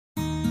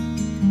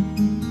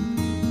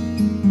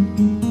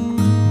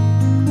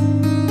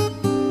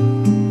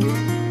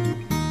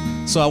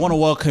So I want to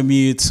welcome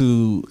you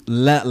to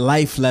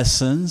Life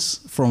Lessons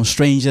from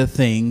Stranger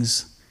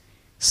Things,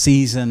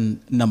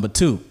 season number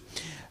 2.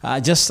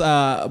 Just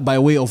by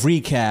way of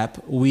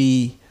recap,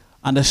 we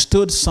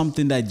understood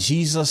something that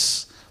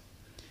Jesus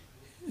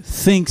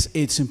thinks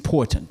it's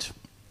important.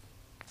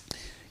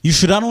 You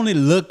should not only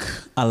look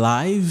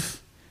alive,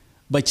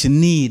 but you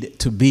need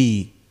to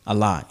be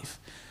alive.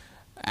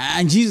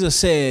 And Jesus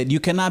said, you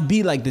cannot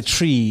be like the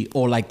tree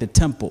or like the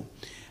temple.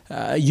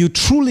 You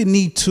truly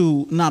need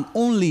to not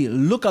only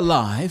look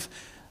alive,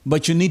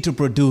 but you need to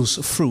produce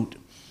fruit.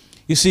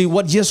 You see,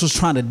 what Jesus was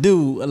trying to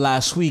do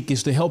last week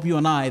is to help you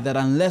and I that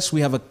unless we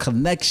have a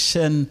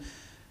connection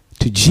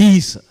to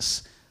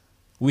Jesus,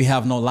 we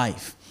have no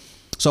life.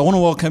 So I want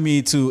to welcome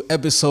you to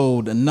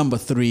episode number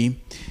 3,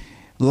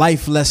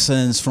 Life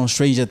Lessons from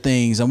Stranger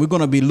Things. And we're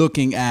going to be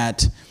looking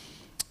at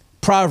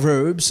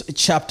Proverbs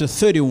chapter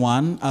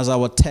 31 as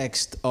our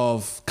text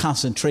of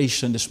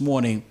concentration this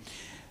morning.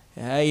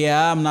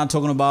 I'm not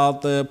talking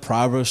about the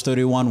Proverbs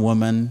 31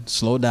 woman.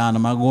 Slow down.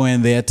 I'm not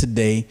going there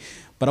today.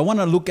 But I want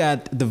to look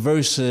at the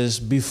verses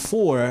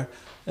before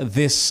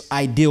this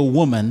ideal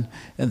woman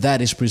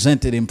that is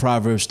presented in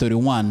Proverbs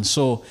 31.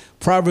 So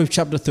Proverbs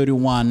chapter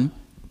 31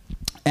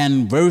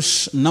 and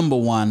verse number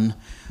 1,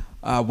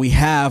 we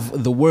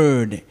have the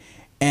word.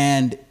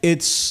 And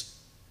it's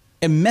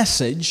a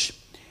message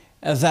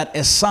that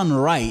a son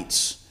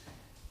writes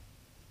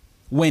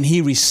when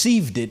he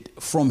received it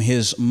from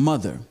his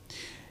mother.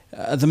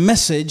 The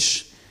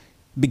message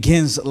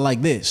begins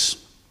like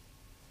this.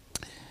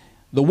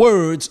 The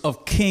words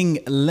of King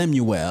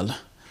Lemuel.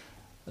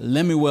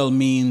 Lemuel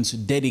means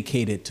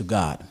dedicated to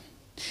God.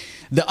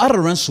 The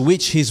utterance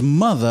which his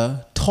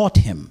mother taught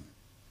him.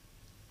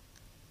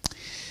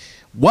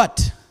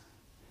 What,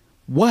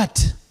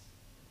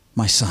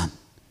 my son?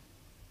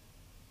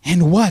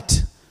 And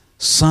what,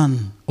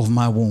 son of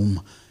my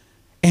womb?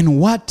 And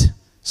what,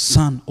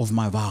 son of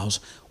my vows?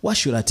 What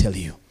should I tell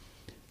you?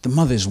 The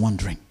mother is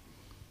wondering.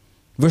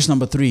 Verse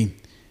number 3,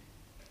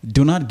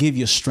 do not give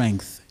your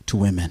strength to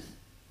women,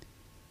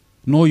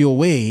 nor your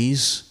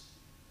ways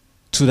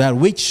to that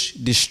which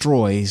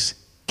destroys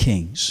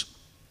kings.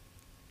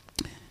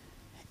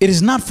 It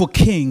is not for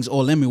kings,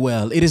 or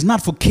Lemuel, it is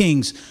not for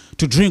kings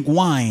to drink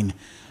wine,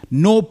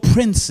 nor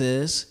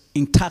princes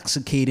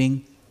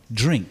intoxicating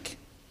drink,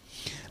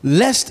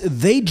 lest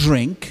they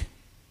drink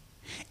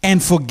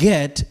and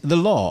forget the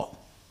law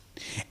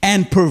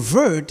and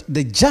pervert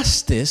the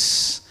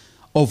justice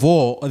of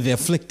all the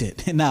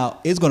afflicted.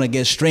 Now, it's going to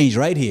get strange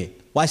right here.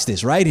 Watch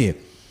this right here.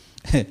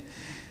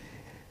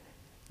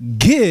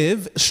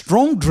 Give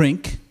strong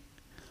drink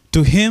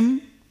to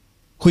him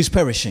who is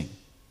perishing,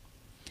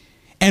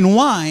 and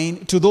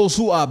wine to those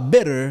who are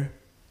bitter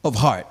of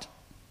heart.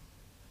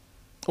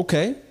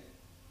 Okay.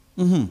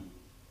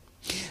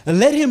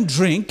 Let him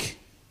drink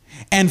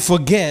and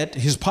forget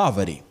his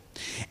poverty,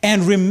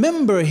 and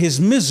remember his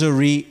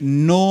misery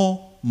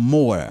no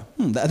more.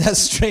 That's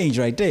strange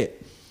right there.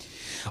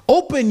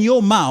 Open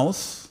your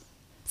mouth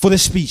for the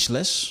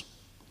speechless.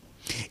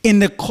 In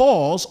the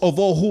cause of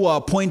all who are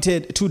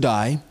appointed to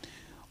die,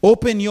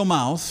 open your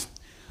mouth,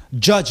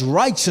 judge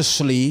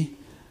righteously,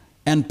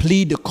 and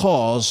plead the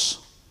cause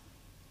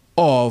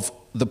of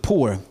the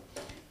poor.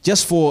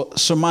 Just for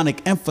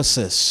sermonic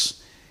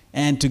emphasis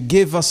and to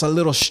give us a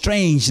little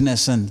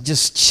strangeness and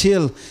just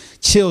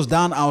chills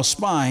down our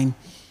spine,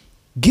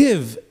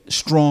 give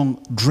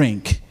strong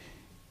drink.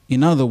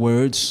 In other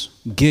words,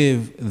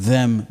 give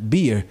them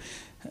beer.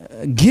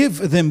 Give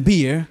them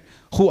beer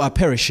who are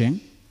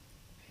perishing,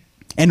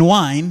 and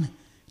wine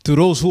to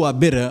those who are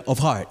bitter of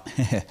heart.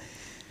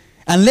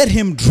 And let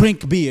him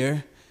drink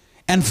beer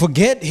and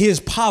forget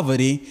his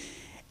poverty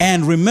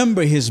and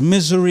remember his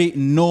misery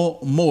no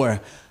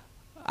more.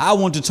 I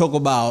want to talk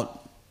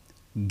about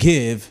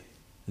give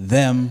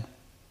them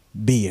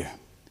beer.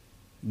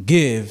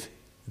 Give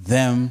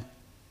them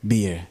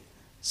beer.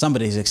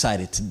 Somebody's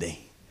excited today.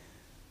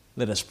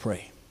 Let us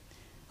pray.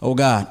 Oh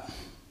God,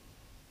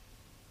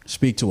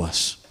 speak to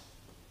us.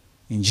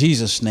 In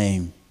Jesus'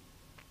 name,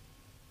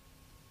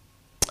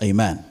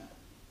 amen.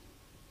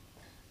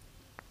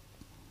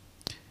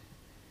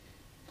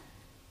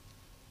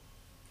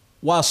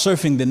 While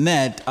surfing the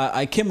net,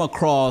 I came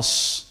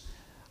across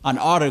an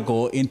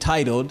article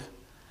entitled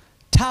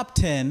Top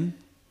 10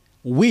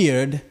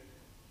 Weird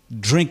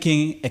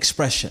Drinking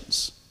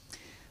Expressions.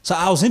 So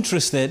I was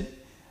interested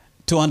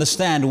to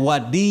understand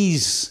what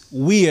these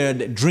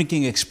weird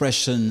drinking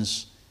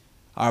expressions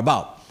are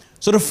about.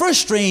 So the first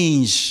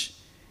strange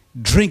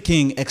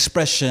drinking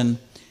expression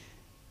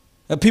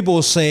that people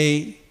will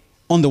say,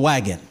 on the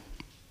wagon.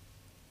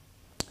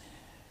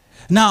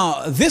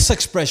 Now, this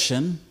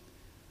expression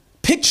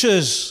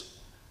pictures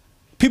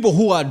people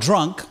who are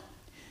drunk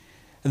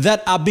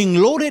that are being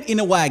loaded in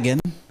a wagon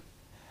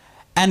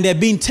and they're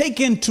being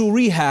taken to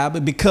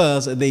rehab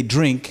because they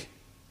drink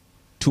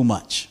too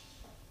much.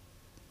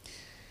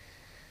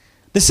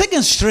 The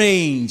second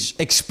strange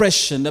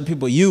expression that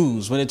people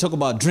use when they talk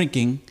about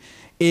drinking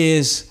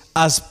is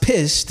as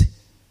pissed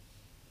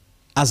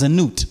as a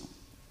newt.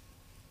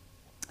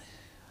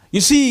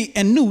 You see,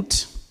 a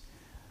newt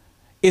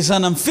is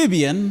an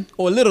amphibian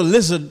or a little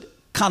lizard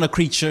kind of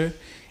creature,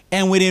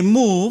 and when it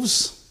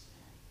moves,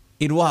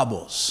 it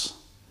wobbles.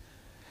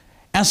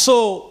 And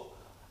so,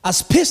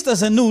 as pissed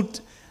as a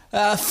newt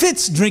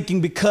fits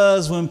drinking,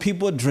 because when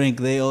people drink,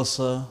 they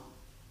also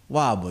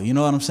wobble. You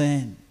know what I'm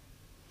saying?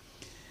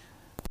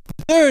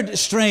 The third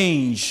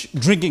strange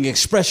drinking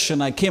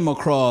expression I came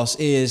across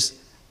is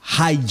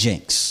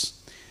hijinks.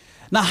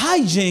 Now,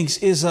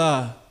 hijinks is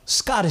a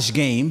Scottish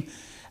game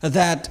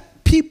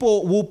that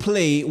people will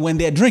play when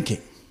they're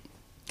drinking.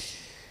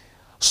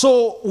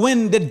 So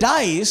when the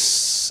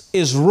dice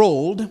is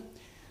rolled,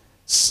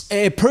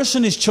 a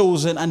person is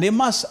chosen and they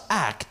must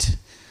act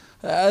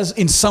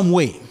in some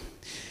way.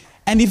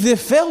 And if they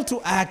fail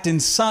to act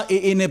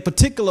in a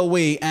particular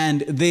way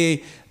and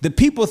the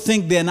people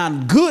think they're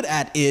not good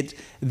at it,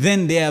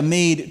 then they are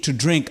made to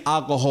drink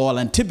alcohol,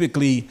 and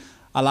typically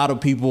a lot of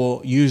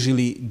people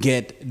usually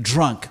get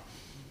drunk.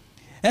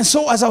 And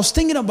so as I was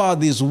thinking about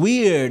these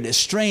weird,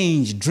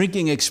 strange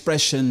drinking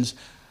expressions,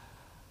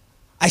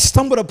 I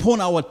stumbled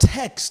upon our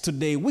text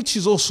today, which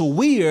is also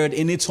weird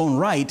in its own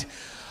right,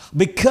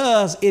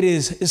 because it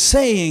is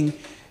saying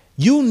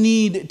you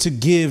need to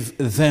give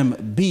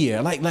them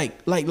beer. Like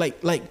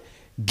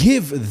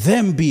give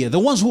them beer. The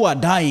ones who are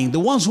dying, the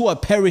ones who are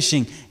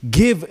perishing,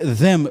 give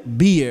them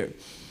beer.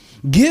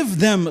 Give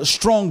them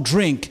strong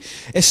drink,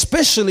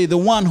 especially the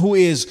one who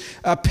is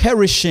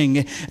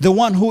perishing, the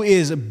one who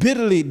is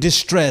bitterly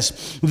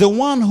distressed, the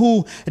one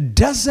who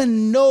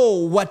doesn't know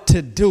what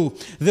to do,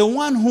 the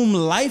one whom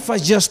life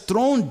has just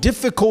thrown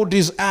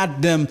difficulties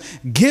at them.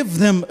 Give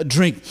them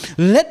drink.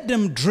 Let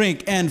them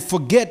drink and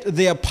forget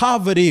their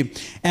poverty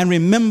and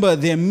remember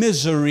their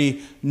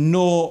misery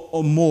no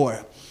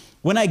more.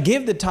 When I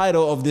gave the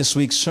title of this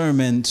week's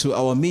sermon to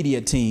our media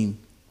team,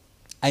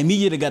 I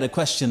immediately got a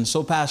question.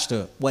 So,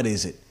 Pastor, what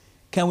is it?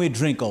 Can we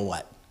drink or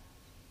what?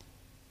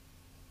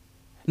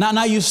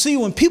 Now you see,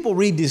 when people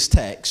read this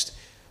text,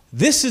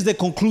 this is the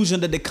conclusion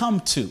that they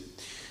come to.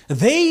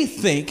 They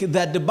think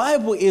that the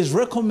Bible is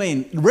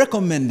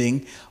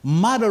recommending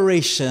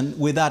moderation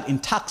without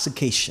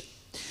intoxication.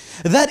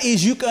 That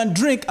is, you can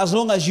drink as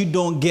long as you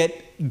don't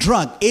get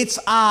drunk. It's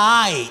all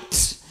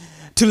right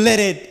to let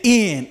it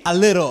in a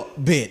little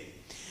bit.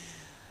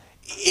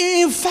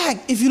 In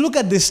fact, if you look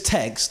at this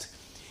text,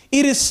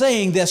 it is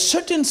saying there are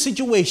certain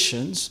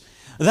situations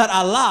that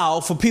allow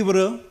for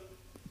people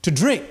to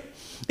drink.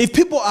 If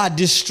people are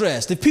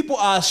distressed, if people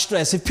are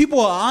stressed, if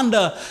people are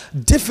under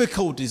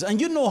difficulties, and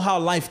you know how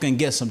life can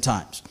get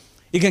sometimes.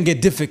 It can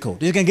get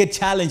difficult. It can get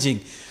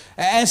challenging.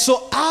 And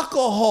so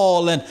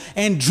alcohol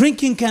and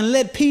drinking can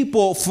let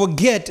people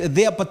forget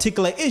their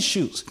particular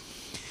issues.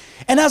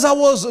 And as I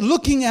was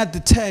looking at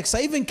the text,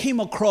 I even came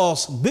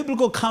across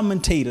biblical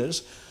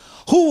commentators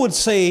who would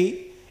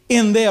say,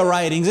 in their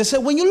writings, they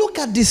said, when you look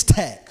at this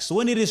text,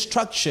 when it is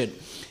structured,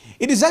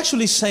 it is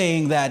actually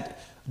saying that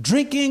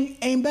drinking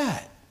ain't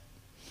bad.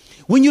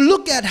 When you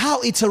look at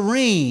how it's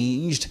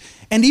arranged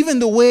and even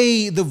the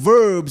way the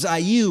verbs are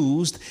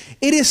used,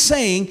 it is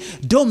saying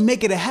don't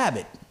make it a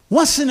habit.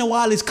 Once in a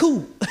while it's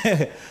cool.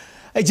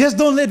 Just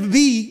don't let it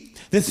be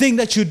the thing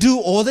that you do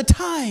all the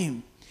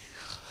time.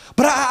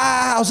 But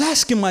I was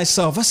asking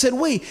myself, I said,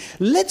 wait,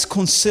 let's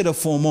consider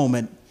for a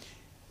moment.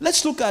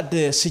 Let's look at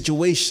the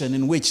situation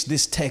in which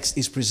this text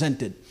is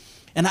presented.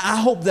 And I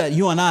hope that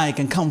you and I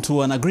can come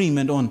to an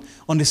agreement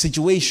on the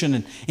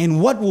situation and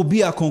what will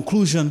be our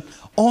conclusion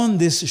on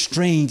this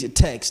strange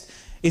text.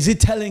 Is it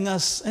telling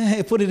us,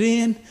 hey, put it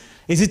in?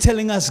 Is it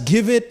telling us,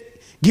 give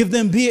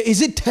them beer?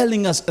 Is it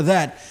telling us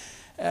that?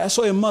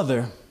 So a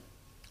mother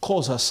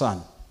calls her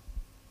son.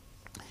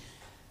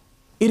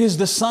 It is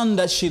the son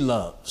that she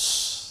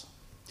loves.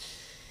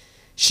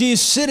 She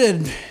is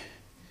seated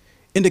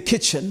in the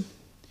kitchen.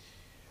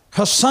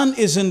 Her son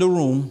is in the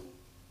room,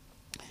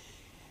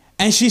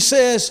 and she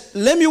says,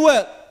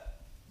 Lemuel,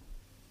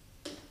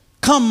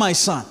 come, my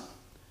son.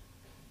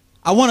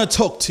 I want to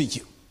talk to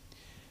you.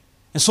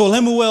 And so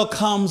Lemuel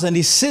comes and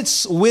he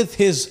sits with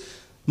his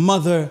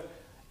mother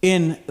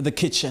in the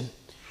kitchen.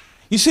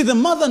 You see, the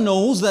mother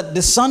knows that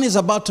the son is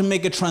about to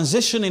make a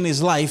transition in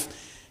his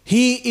life.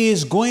 He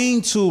is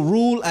going to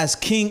rule as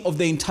king of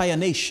the entire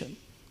nation.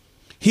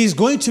 He's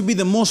going to be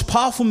the most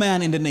powerful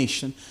man in the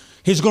nation.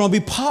 He's going to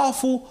be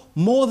powerful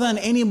more than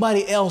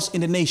anybody else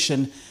in the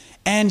nation.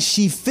 And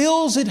she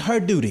feels it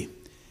her duty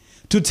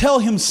to tell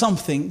him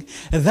something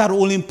that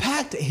will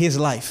impact his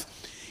life.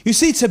 You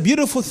see, it's a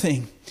beautiful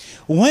thing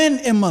when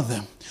a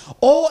mother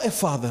or a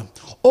father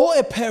or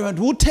a parent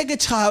will take a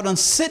child and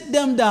sit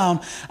them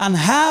down and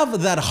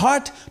have that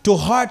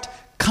heart-to-heart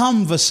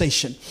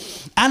conversation.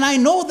 And I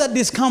know that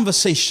this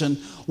conversation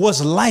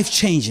was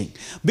life-changing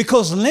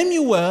because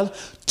Lemuel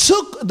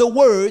took the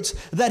words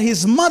that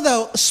his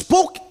mother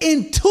spoke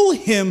into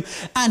him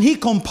and he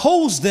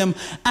composed them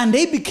and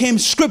they became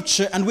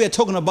scripture, and we are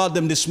talking about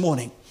them this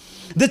morning.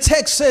 The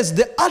text says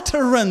the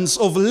utterance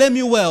of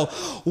Lemuel,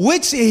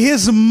 which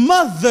his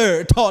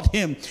mother taught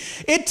him.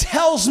 It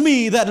tells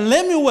me that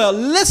Lemuel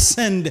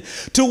listened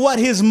to what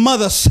his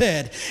mother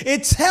said.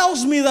 It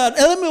tells me that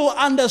Lemuel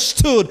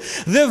understood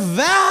the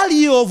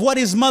value of what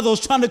his mother was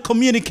trying to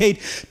communicate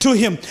to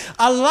him.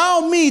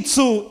 Allow me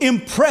to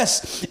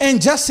impress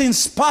and just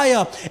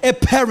inspire a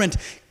parent.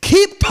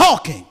 Keep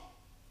talking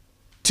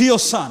to your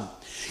son.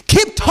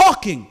 Keep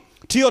talking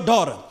to your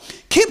daughter.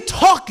 Keep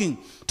talking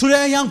to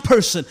that young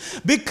person,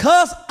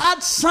 because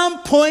at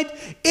some point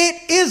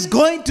it is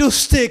going to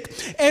stick,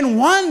 and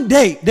one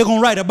day they're going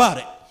to write about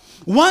it.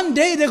 One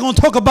day they're going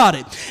to talk about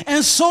it.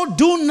 And so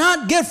do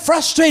not get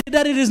frustrated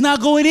that it is not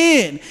going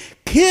in.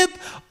 Keep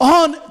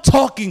on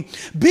talking.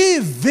 Be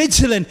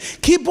vigilant.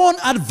 Keep on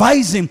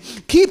advising.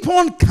 Keep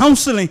on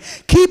counseling.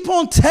 Keep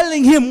on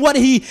telling him what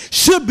he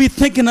should be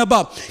thinking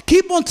about.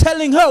 Keep on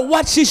telling her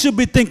what she should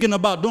be thinking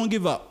about. Don't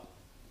give up.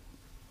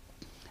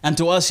 And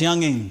to us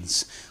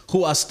youngins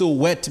who are still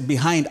wet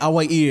behind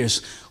our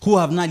ears, who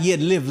have not yet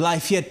lived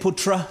life yet,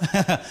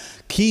 Putra,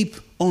 keep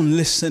on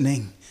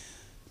listening,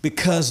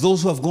 because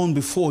those who have gone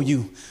before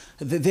you,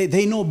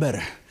 they know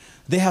better.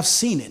 They have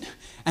seen it.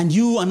 And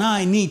you and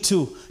I need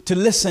to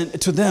listen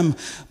to them.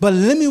 But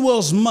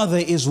Lemuel's mother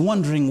is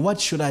wondering,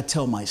 what should I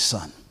tell my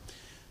son?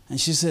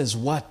 And she says,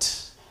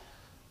 what,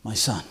 my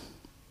son?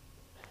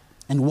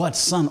 And what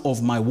son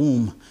of my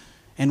womb?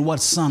 And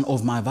what son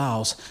of my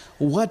vows?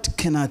 What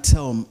can I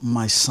tell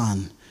my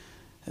son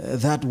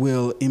that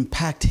will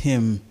impact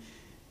him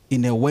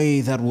in a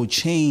way that will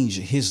change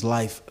his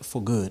life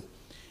for good?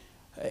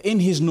 In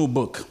his new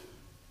book,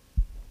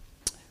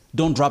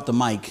 Don't Drop the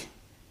Mic,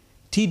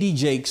 T.D.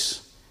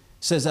 Jakes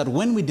says that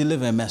when we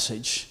deliver a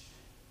message,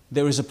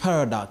 there is a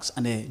paradox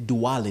and a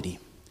duality.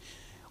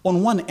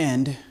 On one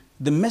end,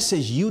 the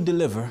message you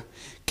deliver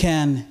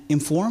can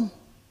inform,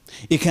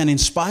 it can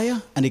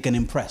inspire, and it can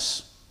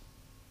impress.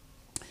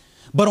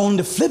 But on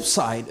the flip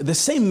side, the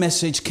same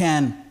message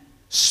can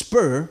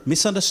spur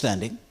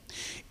misunderstanding,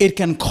 it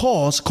can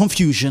cause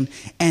confusion,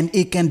 and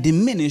it can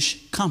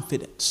diminish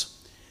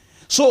confidence.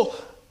 So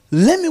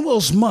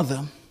Lemuel's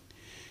mother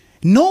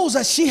knows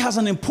that she has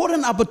an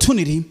important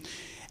opportunity,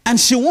 and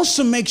she wants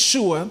to make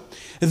sure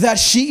that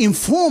she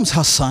informs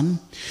her son.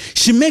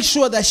 She makes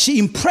sure that she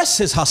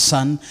impresses her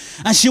son,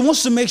 and she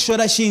wants to make sure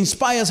that she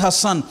inspires her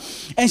son.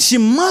 And she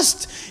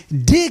must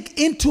dig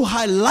into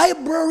her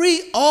library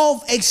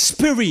of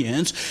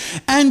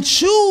experience and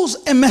choose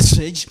a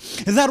message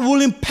that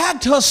will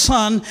impact her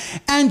son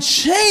and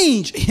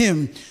change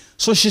him.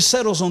 So she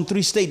settles on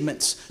 3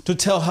 statements to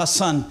tell her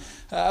son.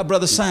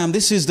 Brother Sam,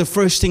 this is the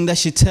first thing that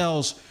she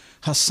tells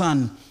her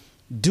son.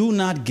 Do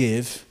not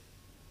give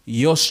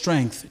your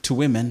strength to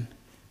women,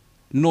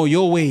 nor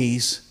your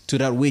ways to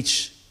that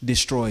which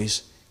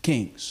destroys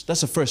kings.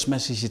 That's the first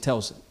message she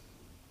tells him.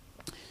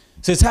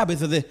 So it's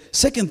Tabitha. The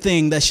second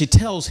thing that she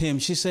tells him,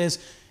 she says,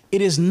 it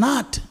is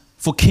not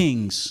for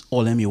kings,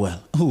 or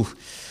Lemuel. Ooh.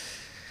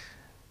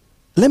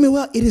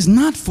 Lemuel, it is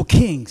not for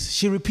kings.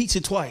 She repeats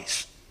it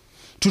twice.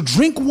 To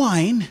drink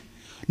wine,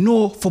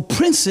 nor for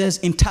princes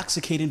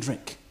intoxicating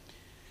drink.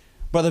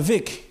 Brother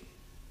Vic,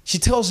 she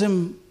tells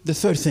him the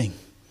third thing.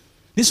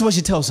 This is what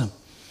she tells him.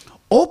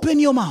 Open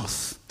your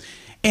mouth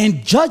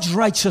and judge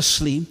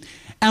righteously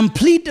and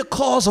plead the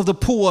cause of the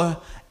poor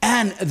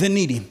and the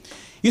needy.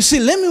 You see,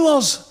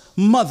 Lemuel's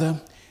mother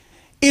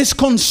is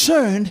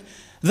concerned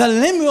that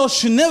Lemuel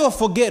should never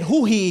forget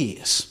who he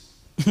is.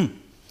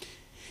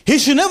 He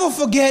should never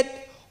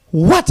forget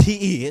what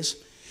he is.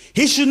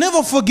 He should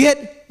never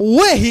forget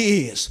where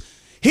he is.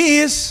 He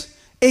is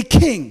a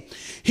king.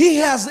 He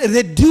has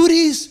the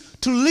duties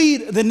to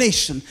lead the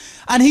nation.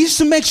 And he needs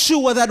to make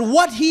sure that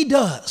what he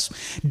does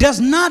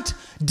not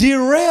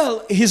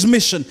derail his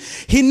mission.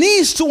 He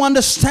needs to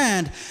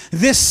understand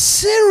the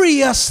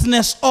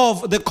seriousness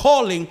of the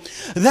calling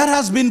that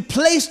has been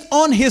placed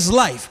on his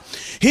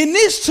life. He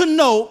needs to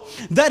know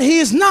that he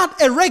is not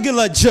a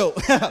regular Joe.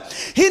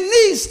 He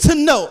needs to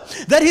know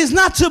that he's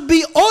not to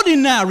be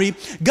ordinary.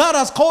 God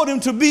has called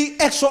him to be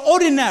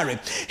extraordinary.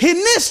 He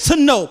needs to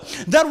know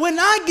that when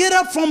I get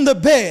up from the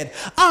bed,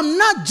 I'm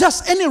not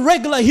just any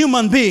regular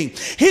human being.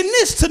 He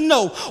needs to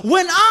know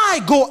when I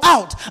go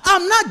out,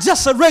 I'm not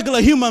just a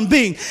regular human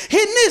being.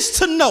 He needs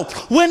to know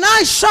when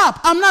I shop,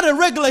 I'm not a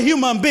regular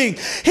human being.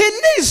 He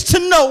needs to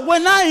know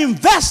when I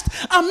invest,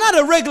 I'm not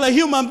a regular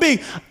human being.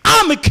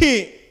 I'm a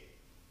king.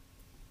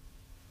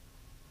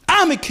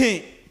 I'm a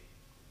king.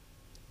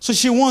 So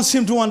she wants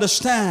him to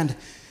understand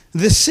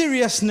the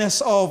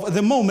seriousness of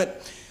the moment.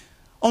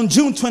 On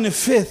June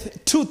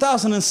 25th,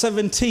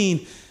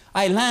 2017,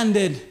 I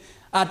landed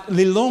at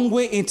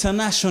Lilongwe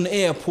International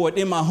Airport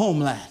in my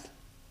homeland.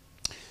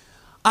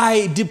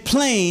 I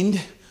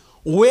deplaned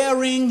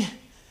wearing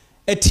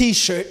a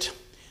t-shirt,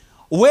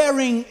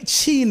 wearing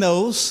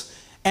chinos,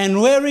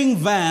 and wearing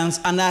Vans,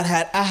 and I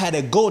had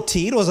a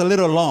goatee. It was a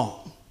little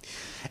long.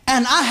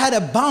 And I had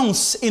a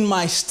bounce in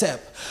my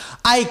step.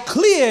 I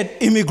cleared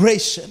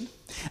immigration,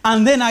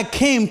 And then I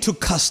came to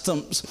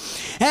customs.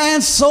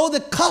 And so the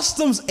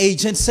customs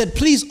agent said,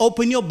 please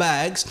open your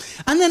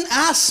bags. And then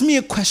asked me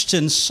a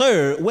question,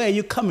 sir, where are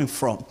you coming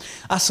from?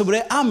 I said,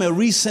 well, I'm a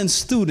recent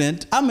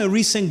student. I'm a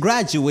recent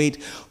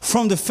graduate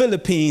from the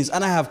Philippines,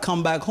 and I have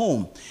come back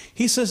home.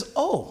 He says,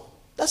 oh,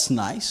 that's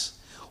nice.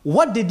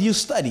 What did you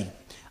study?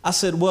 I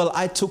said, well,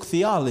 I took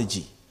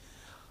theology.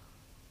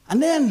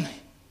 And then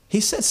he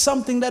said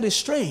something that is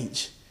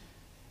strange.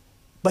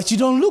 But you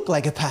don't look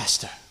like a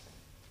pastor.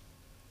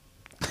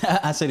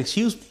 I said,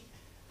 excuse me? He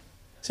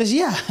says,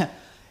 yeah,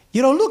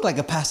 you don't look like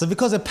a pastor,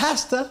 because a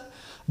pastor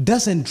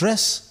doesn't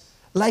dress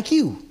like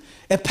you.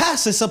 A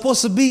pastor is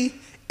supposed to be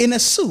in a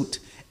suit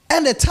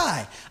and a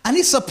tie, and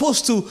he's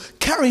supposed to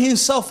carry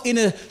himself in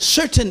a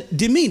certain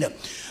demeanor.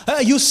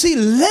 You see,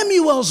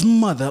 Lemuel's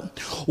mother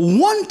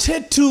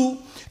wanted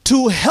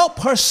to help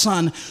her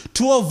son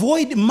to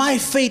avoid my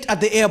fate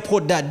at the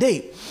airport that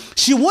day.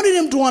 She wanted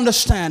him to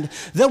understand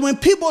that when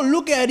people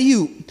look at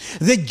you,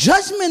 the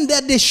judgment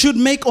that they should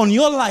make on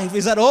your life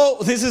is that, oh,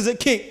 this is a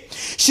king.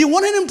 She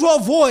wanted him to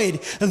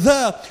avoid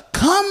the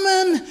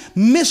common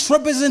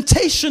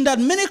misrepresentation that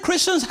many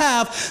Christians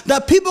have,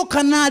 that people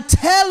cannot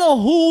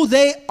tell who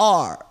they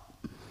are.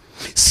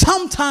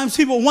 Sometimes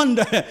people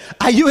wonder,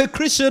 are you a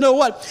Christian or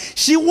what?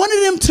 She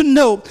wanted him to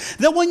know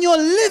that when you're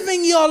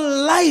living your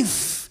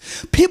life,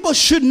 people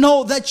should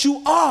know that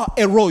you are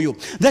a royal,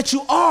 that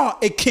you are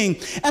a king.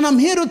 And I'm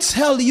here to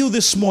tell you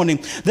this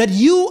morning that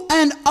you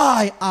and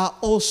I are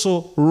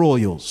also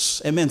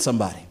royals. Amen,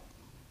 somebody.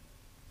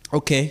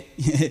 Okay.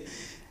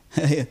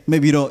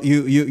 Maybe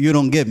you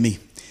don't get me.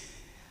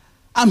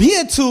 I'm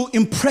here to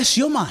impress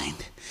your mind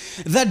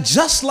that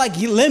just like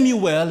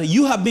Lemuel,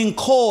 you have been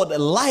called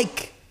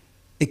like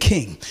a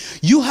king.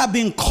 You have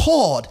been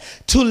called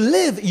to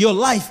live your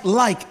life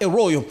like a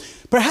royal.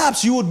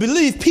 Perhaps you would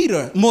believe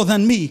Peter more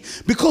than me,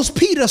 because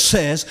Peter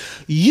says,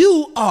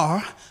 you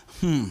are,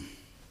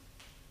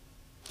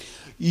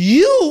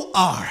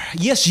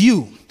 yes,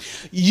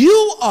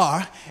 you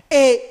are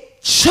a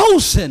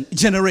chosen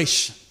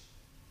generation.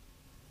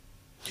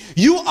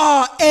 You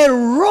are a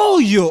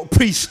royal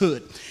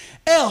priesthood,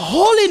 a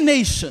holy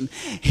nation,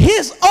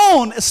 his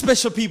own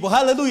special people.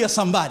 Hallelujah,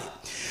 somebody.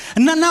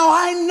 Now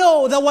I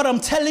know that what I'm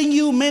telling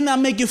you may not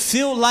make you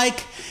feel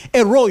like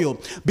a royal,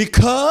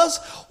 because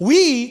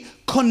we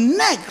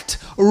connect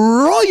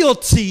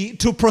royalty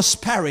to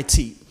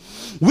prosperity.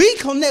 We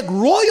connect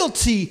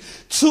royalty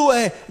to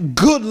a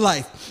good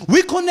life.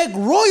 We connect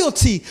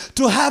royalty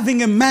to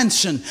having a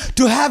mansion,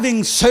 to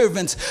having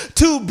servants,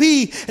 to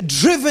be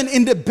driven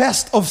in the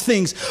best of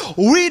things.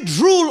 We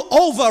drool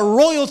over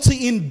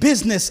royalty in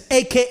business,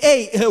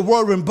 aka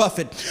Warren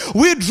Buffett.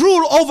 We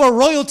drool over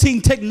royalty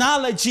in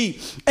technology,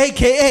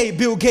 aka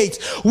Bill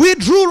Gates. We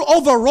drool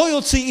over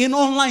royalty in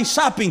online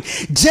shopping,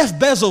 Jeff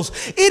Bezos.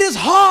 It is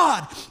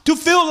hard to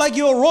feel like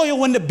you're a royal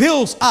when the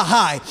bills are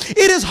high.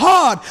 It is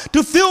hard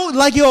to feel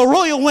like you're a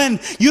royal when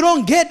you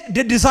don't get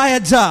the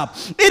desired job.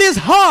 It is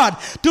hard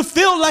to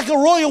feel like a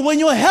royal when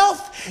your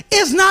health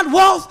is not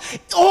wealth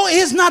or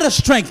is not a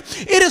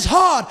strength. It is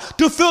hard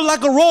to feel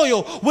like a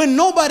royal when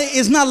nobody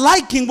is not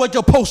liking what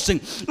you're posting.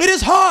 It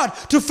is hard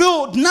to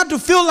feel not to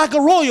feel like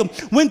a royal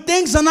when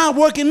things are not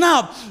working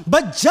out.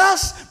 But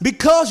just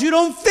because you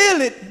don't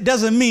feel it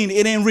doesn't mean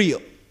it ain't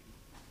real.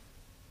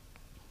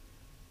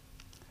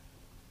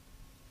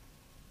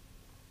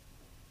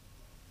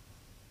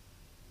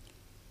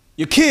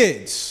 Your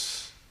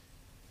kids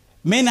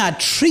may not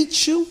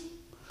treat you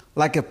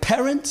like a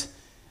parent,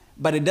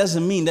 but it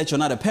doesn't mean that you're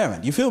not a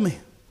parent. You feel me?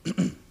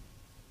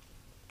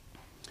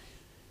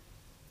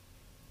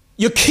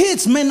 Your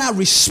kids may not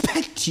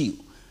respect you.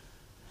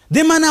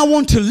 They might not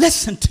want to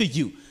listen to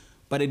you,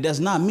 but it does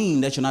not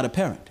mean that you're not a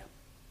parent.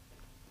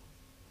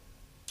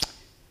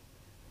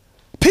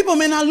 People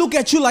may not look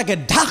at you like a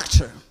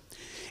doctor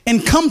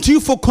and come to you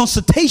for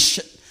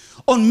consultation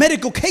on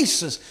medical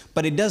cases,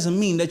 but it doesn't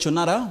mean that you're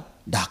not a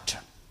doctor.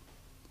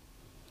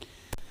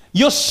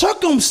 Your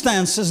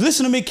circumstances,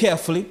 listen to me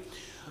carefully,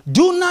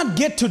 do not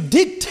get to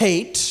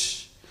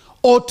dictate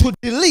or to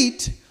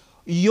delete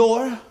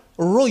your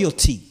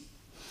royalty.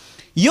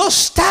 Your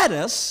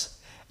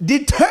status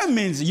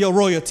determines your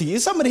royalty.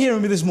 Is somebody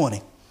hearing me this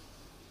morning?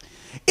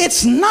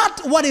 It's not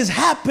what is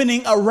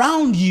happening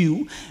around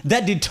you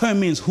that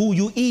determines who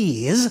you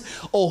is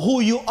or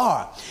who you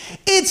are.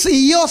 It's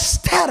your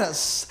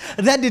status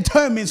that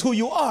determines who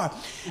you are.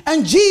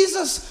 And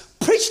Jesus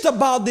preached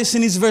about this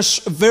in his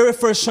very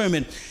first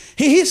sermon.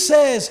 He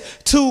says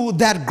to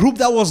that group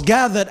that was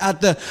gathered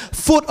at the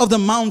foot of the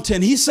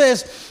mountain, he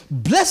says,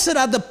 blessed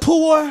are the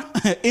poor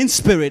in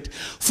spirit,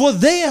 for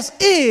theirs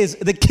is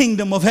the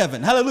kingdom of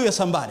heaven. Hallelujah,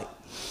 somebody.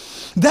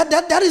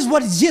 That is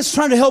what Jesus is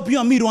trying to help you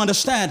and me to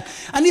understand.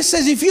 And he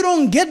says, if you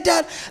don't get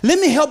that, let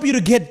me help you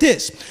to get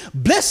this.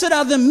 Blessed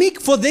are the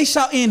meek, for they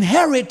shall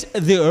inherit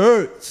the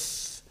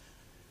earth.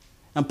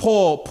 And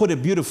Paul put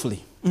it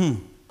beautifully.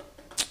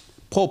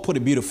 Paul put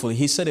it beautifully.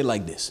 He said it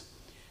like this.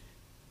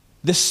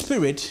 The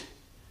Spirit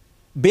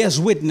bears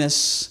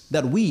witness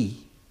that we,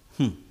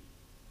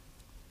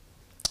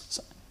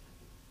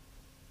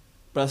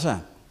 Brother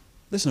Sam,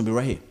 Listen to me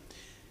right here.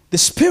 The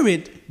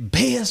Spirit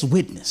bears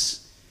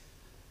witness.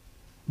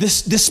 The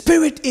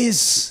Spirit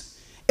is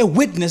a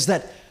witness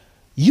that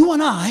you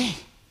and I,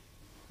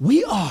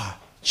 we are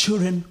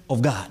children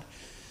of God.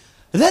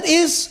 That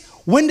is,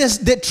 when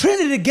the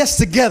Trinity gets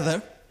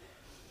together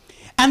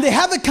and they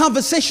have a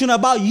conversation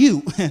about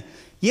you,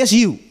 yes,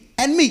 you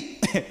and me,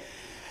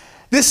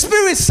 the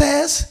Spirit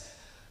says,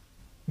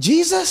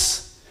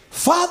 Jesus,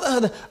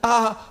 Father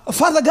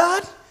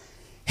God,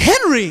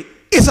 Henry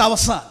is our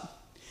son.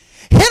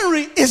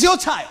 Henry is your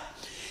child.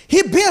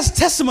 He bears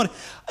testimony.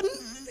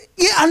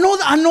 Yeah,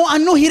 I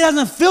know he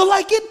doesn't feel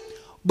like it,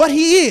 but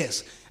he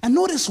is. And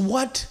notice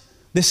what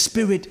the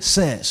Spirit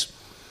says.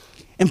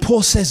 And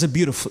Paul says it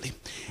beautifully.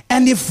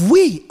 And if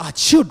we are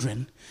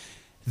children,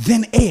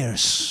 then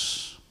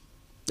heirs.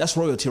 That's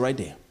royalty right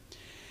there.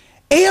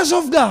 Heirs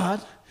of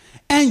God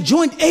and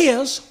joint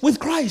heirs with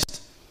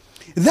Christ.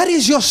 That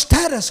is your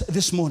status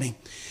this morning.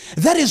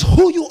 That is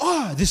who you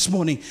are this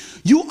morning.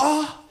 You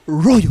are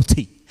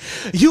royalty.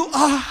 You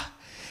are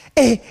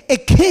a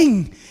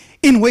king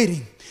in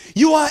waiting.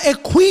 You are a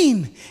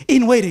queen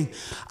in waiting.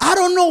 I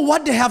don't know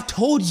what they have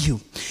told you.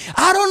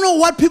 I don't know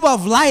what people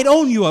have lied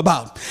on you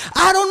about.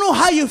 I don't know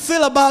how you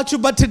feel about you,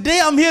 but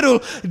today I'm here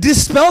to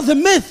dispel the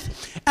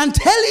myth and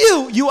tell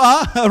you, you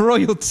are a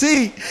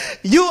royalty.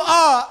 You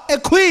are a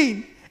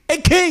queen, a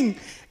king,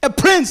 a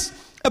prince,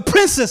 a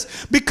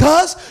princess,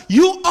 because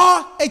you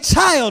are a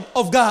child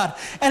of God.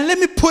 And let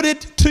me put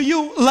it to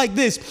you like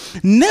this.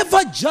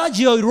 Never judge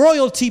your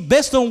royalty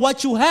based on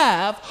what you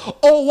have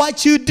or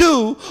what you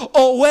do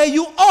or where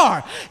you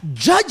are.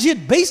 Judge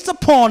it based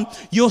upon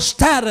your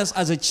status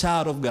as a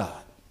child of God.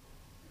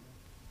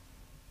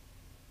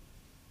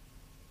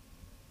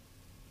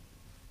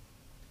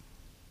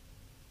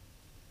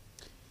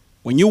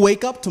 When you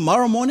wake up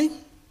tomorrow morning,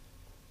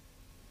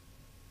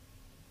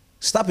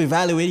 stop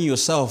evaluating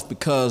yourself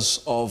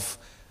because of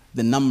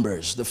the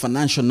numbers, the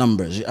financial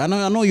numbers. I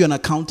know you're an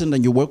accountant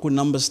and you work with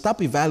numbers.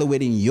 Stop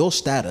evaluating your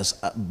status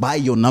by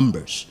your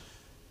numbers.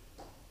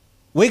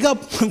 Wake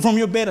up from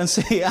your bed and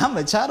say, I'm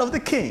a child of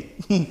the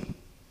King.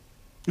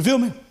 You feel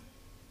me?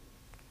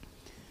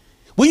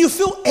 When you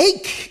feel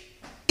ache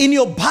in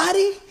your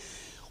body,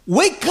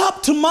 wake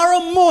up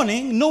tomorrow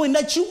morning knowing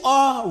that you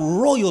are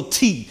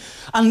royalty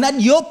and that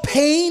your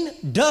pain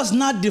does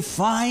not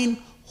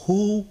define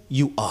who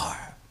you are.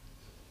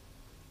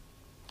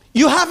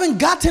 You haven't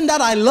gotten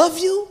that I love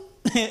you?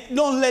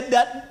 Don't let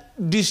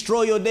that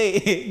destroy your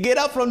day. Get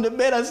up from the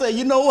bed and say,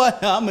 you know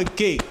what? I'm a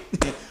king.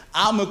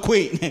 I'm a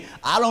queen.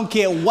 I don't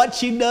care what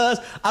she does.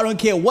 I don't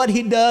care what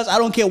he does. I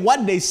don't care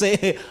what they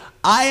say.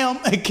 I am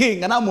a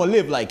king and I'm going to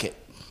live like it.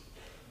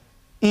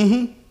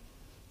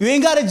 You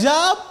ain't got a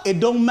job? It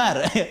don't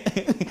matter.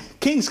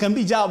 Kings can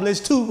be jobless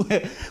too.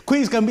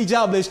 Queens can be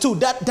jobless too.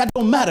 That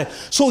don't matter.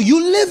 So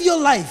you live your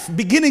life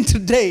beginning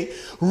today,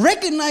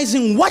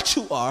 recognizing what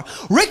you are,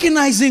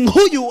 recognizing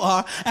who you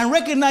are, and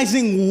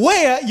recognizing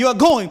where you're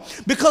going.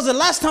 Because the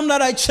last time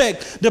that I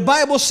checked, the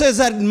Bible says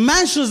that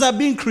mansions are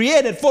being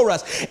created for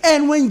us.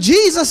 And when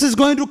Jesus is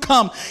going to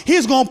come,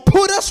 he's going to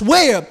put us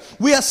where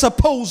we are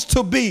supposed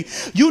to be.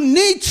 You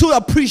need to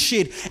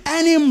appreciate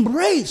and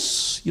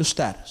embrace your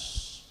status.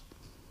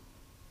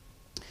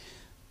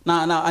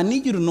 Now, I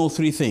need you to know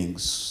three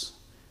things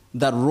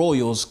that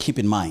royals keep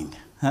in mind.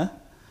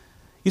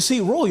 You see,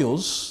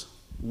 royals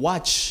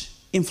watch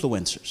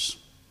influencers.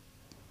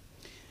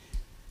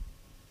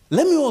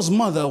 Lemuel's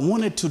mother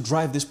wanted to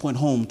drive this point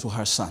home to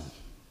her son.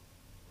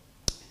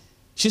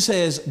 She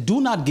says,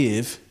 do not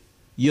give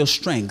your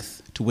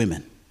strength to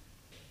women,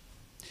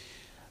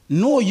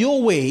 nor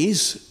your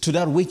ways to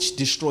that which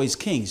destroys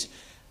kings.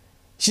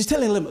 She's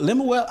telling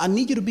Lemuel, I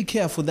need you to be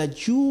careful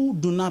that you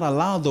do not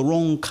allow the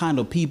wrong kind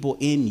of people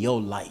in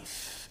your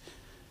life.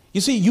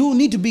 You see, you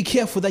need to be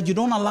careful that you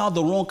don't allow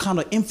the wrong kind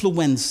of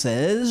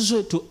influences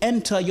to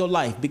enter your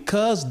life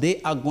because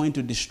they are going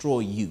to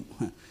destroy you.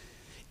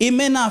 It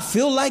may not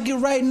feel like it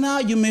right now.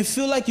 You may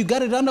feel like you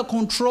got it under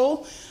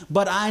control,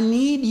 but I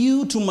need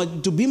you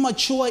to be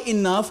mature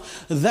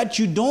enough that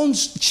you don't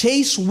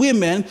chase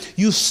women.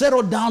 You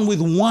settle down with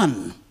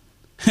one.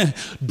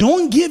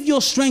 Don't give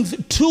your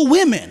strength to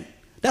women.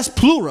 That's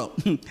plural.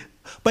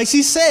 But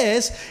she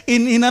says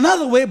in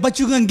another way, but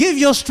you can give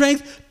your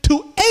strength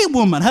to a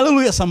woman.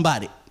 Hallelujah,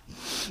 somebody.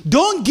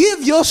 Don't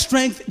give your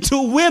strength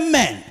to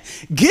women.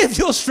 Give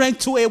your strength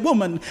to a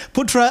woman.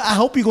 Putra, I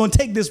hope you're going to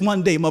take this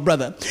one day, my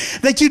brother.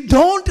 That you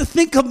don't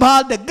think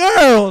about the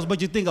girls,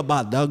 but you think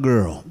about the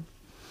girl.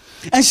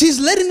 And she's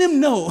letting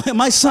him know,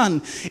 my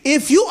son,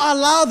 if you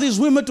allow these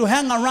women to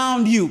hang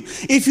around you,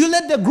 if you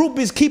let the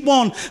groupies keep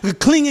on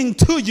clinging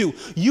to you,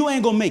 you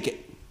ain't going to make it.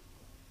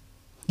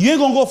 You ain't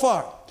going to go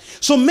far.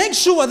 So make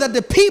sure that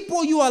the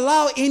people you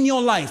allow in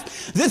your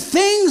life, the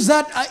things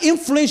that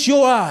influence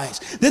your eyes,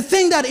 the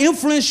thing that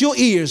influence your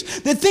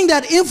ears, the thing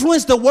that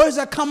influence the words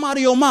that come out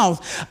of your mouth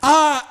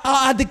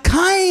are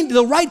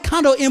the right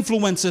kind of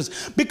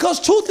influences. Because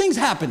two things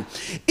happen.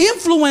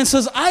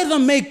 Influences either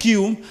make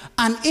you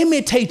an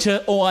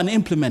imitator or an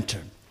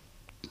implementer.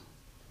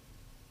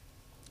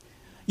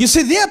 You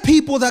see, there are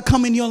people that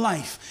come in your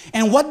life,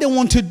 and what they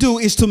want to do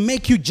is to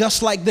make you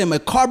just like them, a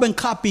carbon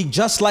copy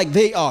just like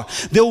they are.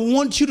 They will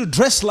want you to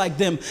dress like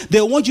them.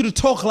 They will want you to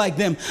talk like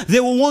them. They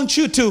will want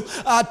you to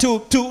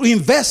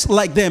invest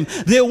like them.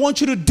 They will want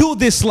you to do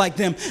this like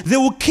them. They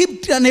will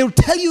keep, and they will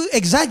tell you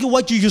exactly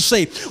what you should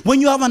say. When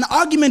you have an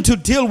argument to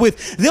deal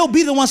with, they'll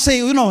be the one say,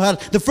 you know,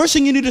 the first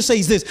thing you need to say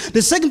is this.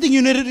 The second thing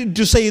you need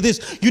to say is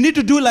this. You need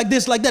to do it like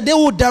this, like that. They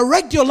will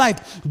direct your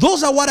life.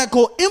 Those are what I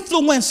call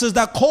influencers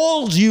that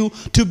calls you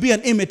to be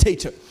an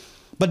imitator.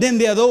 But then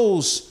there are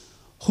those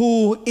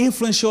who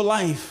influence your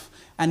life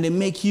and they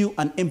make you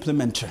an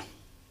implementer.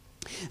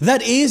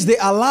 That is, they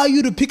allow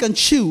you to pick and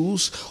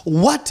choose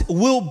what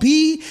will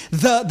be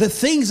the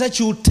things that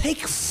you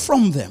take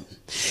from them.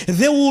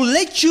 They will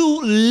let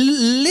you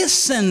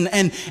listen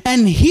and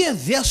hear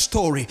their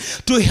story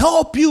to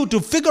help you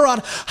to figure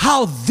out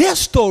how their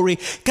story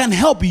can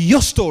help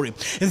your story.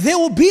 They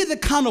will be the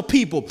kind of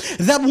people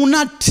that will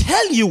not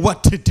tell you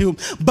what to do,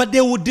 but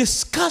they will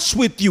discuss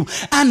with you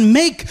and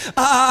make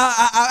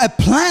a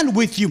plan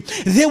with you.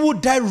 They will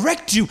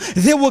direct you.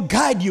 They will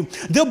guide you.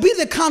 They'll be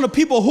the kind of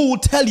people who will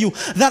tell you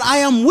that I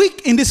am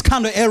weak in this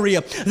kind of area,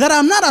 that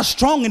I'm not as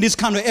strong in this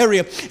kind of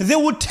area. They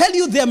will tell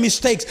you their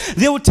mistakes.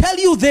 They will tell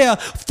you their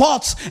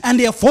faults and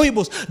their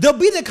foibles. They'll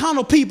be the kind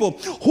of people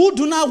who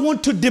do not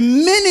want to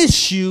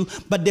diminish you,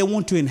 but they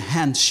want to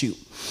enhance you.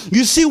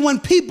 You see, when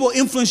people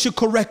influence you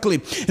correctly,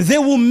 they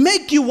will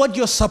make you what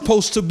you're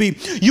supposed to be.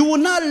 You will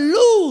not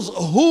lose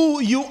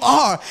who you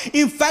are.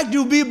 In fact,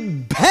 you'll be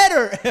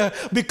better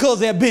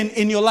because they've been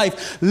in your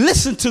life.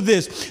 Listen to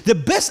this. The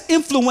best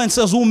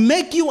influencers will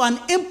make you an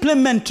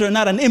implementer,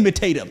 not an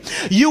imitator.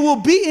 You will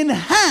be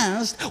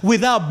enhanced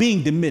without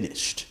being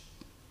diminished.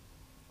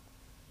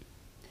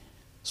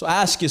 So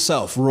ask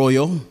yourself,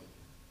 Royal,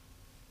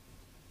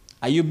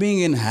 are you being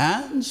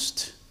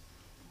enhanced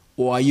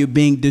or are you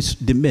being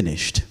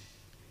diminished?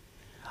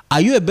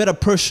 Are you a better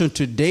person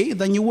today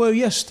than you were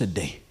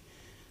yesterday?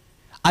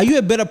 Are you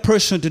a better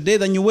person today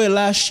than you were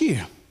last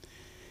year?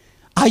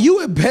 Are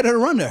you a better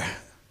runner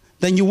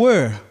than you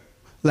were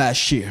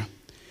last year?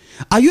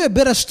 Are you a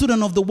better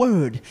student of the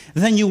word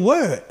than you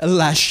were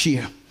last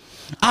year?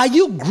 Are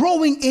you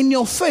growing in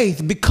your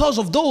faith because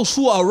of those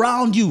who are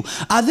around you?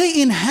 Are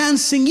they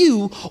enhancing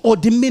you or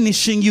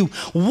diminishing you?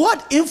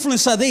 What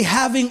influence are they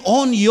having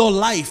on your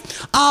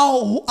life?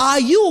 Are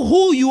you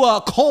who you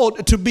are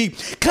called to be?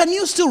 Can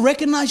you still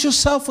recognize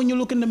yourself when you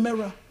look in the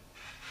mirror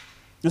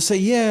and say,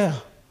 yeah,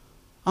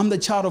 I'm the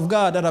child of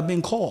God that I've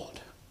been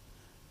called.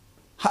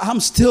 I'm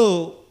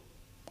still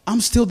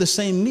the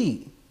same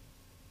me.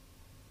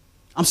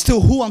 I'm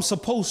still who I'm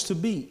supposed to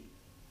be.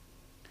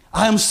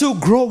 I am still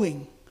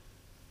growing.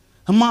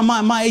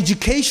 My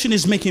education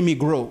is making me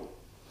grow.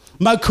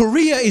 My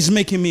career is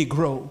making me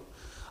grow.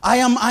 I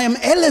am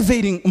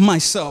elevating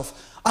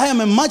myself. I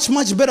am a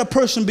much better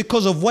person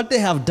because of what they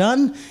have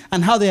done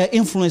and how they have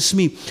influenced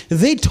me.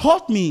 They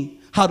taught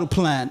me how to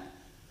plan.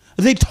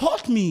 They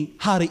taught me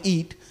how to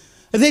eat.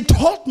 They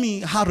taught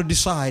me how to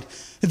decide.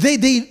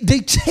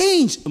 They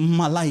changed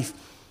my life.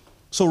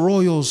 So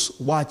royals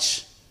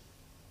watch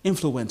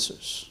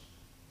influencers,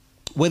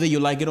 whether you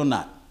like it or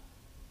not.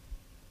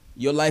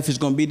 Your life is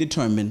going to be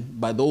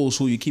determined by those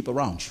who you keep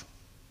around you,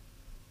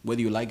 whether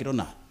you like it or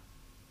not.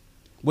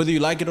 Whether you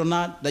like it or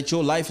not, that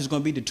your life is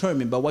going to be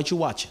determined by what you're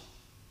watching,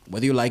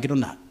 whether you like it or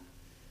not.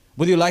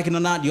 Whether you like it or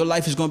not, your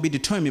life is going to be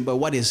determined by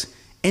what is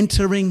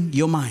entering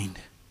your mind.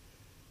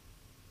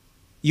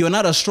 You are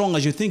not as strong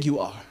as you think you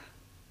are.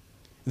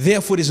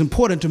 Therefore, it is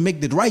important to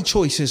make the right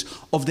choices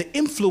of the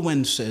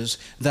influences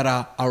that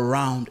are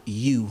around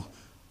you.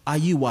 Are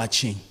you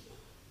watching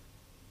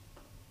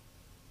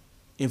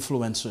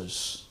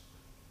influencers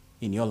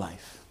in your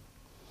life?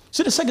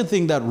 So the second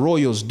thing that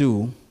royals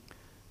do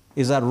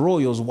is that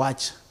royals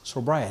watch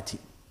sobriety.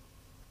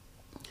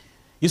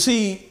 You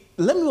see,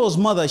 Lemuel's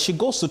mother, she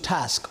goes to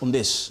task on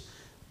this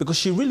because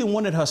she really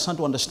wanted her son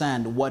to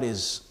understand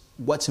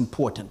what's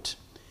important.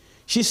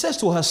 She says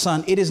to her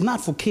son, it is not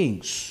for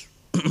kings.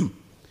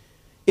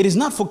 It is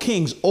not for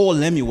kings or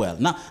Lemuel.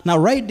 Now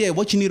right there,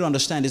 what you need to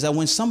understand is that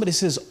when somebody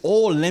says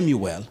or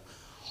Lemuel,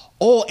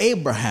 or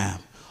Abraham,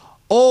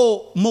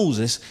 or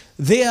Moses,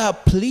 they are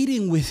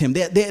pleading with him.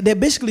 They're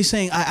basically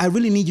saying, I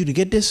really need you to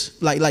get this.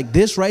 Like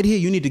this right here,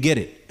 you need to get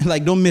it.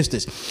 Like, don't miss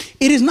this.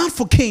 It is not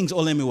for kings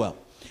or Lemuel.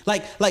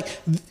 Like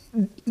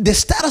the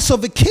status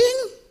of a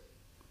king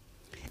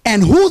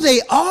and who they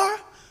are,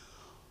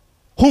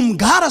 whom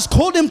God has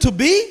called them to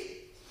be,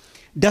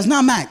 does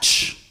not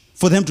match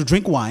for them to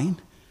drink wine,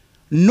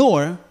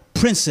 nor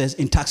princess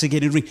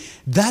intoxicated drink.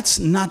 That's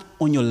not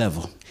on your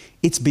level.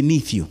 It's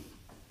beneath you.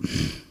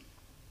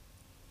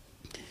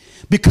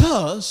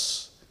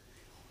 Because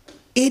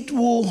it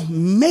will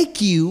make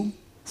you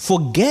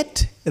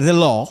forget the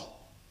law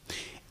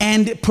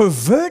and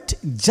pervert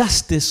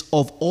justice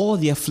of all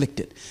the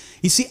afflicted.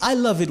 You see, I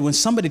love it when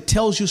somebody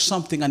tells you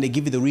something and they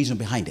give you the reason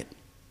behind it.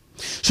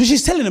 So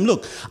she's telling him,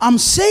 look, I'm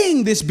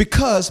saying this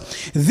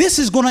because this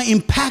is going to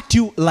impact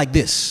you like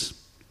this.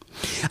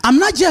 I'm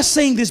not just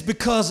saying this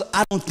because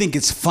I don't think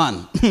it's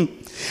fun.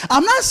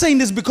 I'm not saying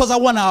this because I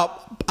want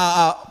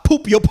to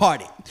poop your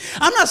party.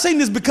 I'm not saying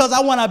this because I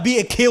want to be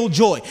a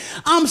killjoy.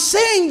 I'm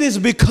saying this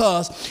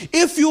because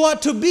if you are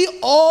to be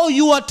all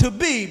you are to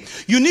be,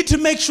 you need to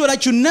make sure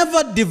that you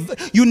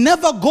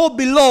never go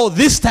below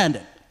this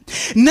standard.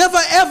 Never,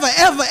 ever,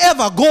 ever,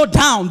 ever go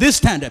down this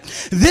standard.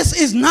 This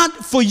is not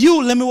for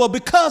you, Lemuel,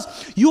 because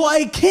you are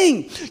a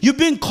king. You've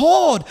been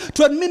called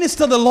to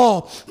administer the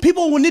law.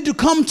 People will need to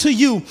come to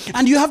you,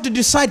 and you have to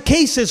decide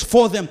cases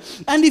for them.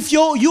 And if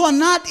you are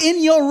not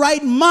in your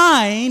right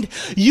mind,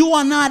 you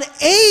are not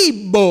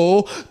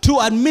able to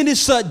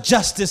administer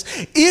justice.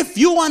 If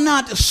you are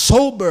not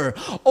sober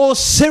or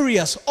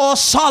serious or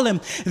solemn,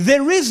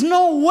 there is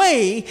no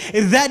way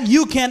that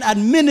you can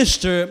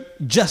administer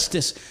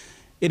justice.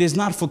 It is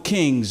not for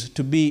kings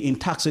to be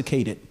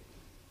intoxicated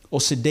or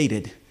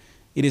sedated.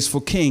 It is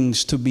for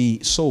kings to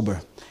be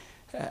sober.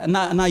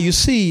 Now you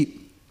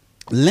see,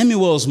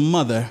 Lemuel's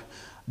mother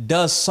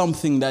does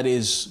something that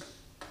is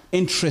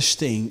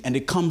interesting, and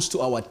it comes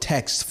to our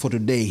text for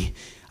today.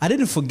 I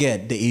didn't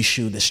forget the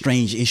issue, the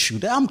strange issue.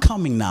 I'm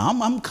coming now.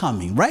 I'm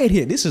coming right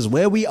here. This is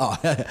where we are.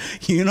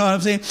 You know what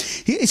I'm saying?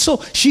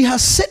 So she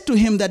has said to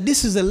him that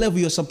this is the level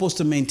you're supposed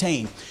to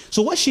maintain.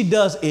 So what she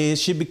does is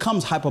she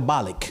becomes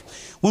hyperbolic.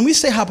 When we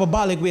say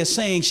hyperbolic, we are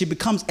saying she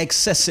becomes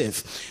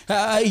excessive.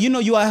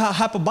 You are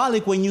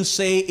hyperbolic when you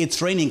say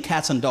it's raining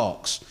cats and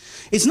dogs.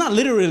 It's not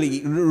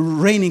literally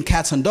raining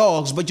cats and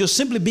dogs, but you're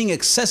simply being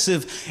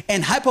excessive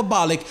and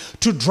hyperbolic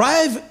to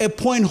drive a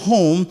point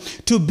home,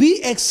 to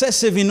be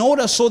excessive in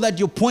order so that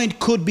your point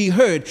could be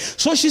heard.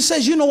 So she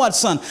says, you know what,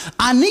 son,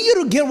 I need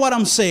you to get what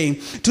I'm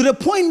saying to the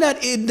point that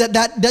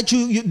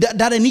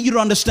I need you to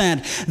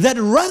understand that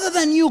rather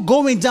than you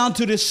going down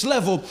to this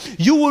level,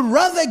 you would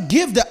rather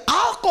give the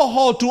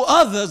alcohol to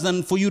others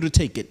than for you to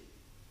take it.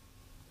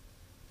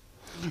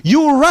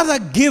 You would rather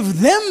give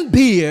them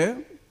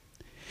beer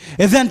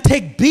and then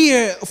take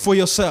beer for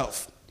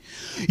yourself.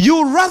 You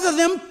would rather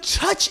them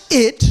touch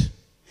it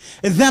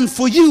than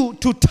for you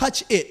to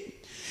touch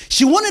it.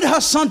 She wanted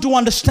her son to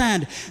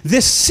understand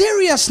the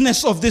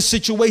seriousness of this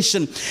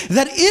situation,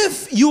 that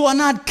if you are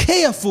not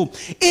careful,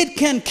 it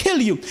can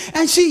kill you.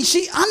 And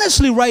she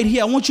honestly, right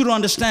here, I want you to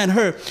understand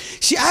her.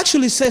 She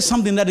actually says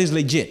something that is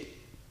legit.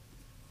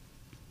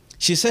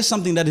 She says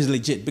something that is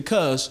legit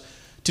because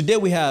today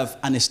we have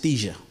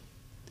anesthesia.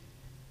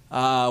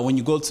 When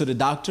you go to the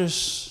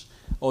doctors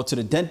or to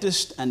the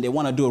dentist and they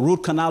want to do a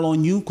root canal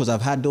on you, because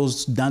I've had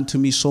those done to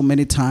me so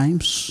many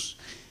times,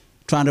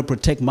 trying to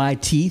protect my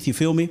teeth, you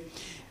feel me?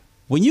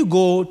 When you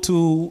go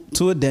to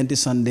a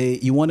dentist and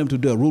you want them to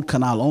do a root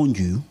canal on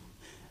you,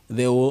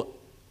 they will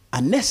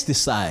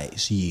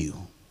anesthetize you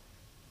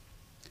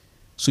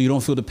so you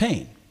don't feel the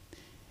pain.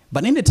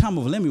 But in the time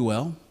of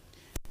Lemuel,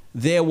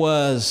 there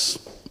was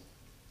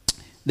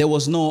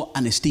no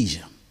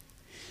anesthesia.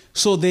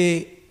 So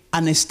the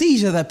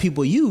anesthesia that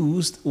people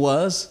used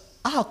was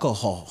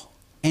alcohol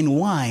and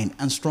wine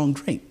and strong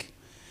drink.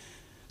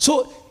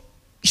 So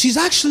she's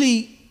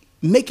actually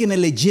making a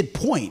legit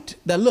point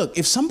that, look,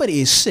 if somebody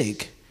is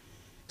sick,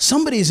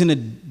 somebody is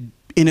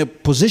in a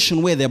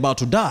position where they're about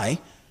to die,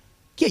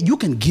 yeah, you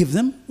can give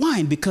them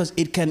wine because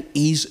it can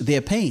ease their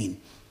pain.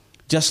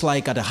 Just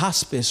like at a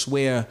hospice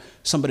where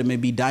somebody may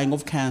be dying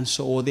of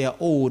cancer or they're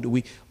old,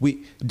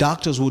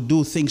 doctors will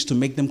do things to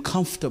make them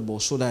comfortable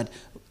so that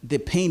the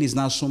pain is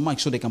not so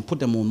much, so they can put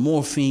them on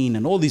morphine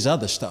and all these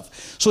other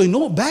stuff.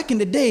 So, back in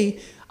the day,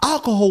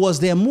 alcohol was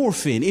their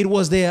morphine. It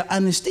was their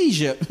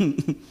anesthesia.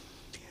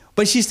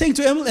 But she's saying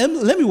to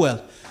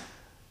Lemuel,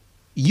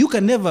 you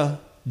can never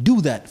do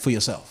that for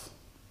yourself.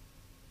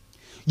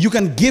 You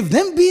can give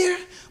them beer,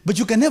 but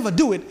you can never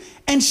do it.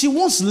 And she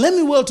wants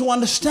Lemuel to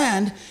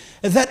understand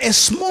that a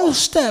small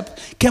step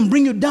can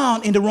bring you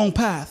down in the wrong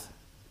path.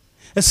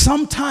 And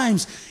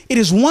sometimes it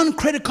is one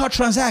credit card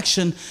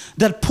transaction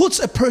that puts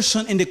a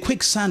person in the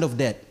quicksand of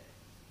debt.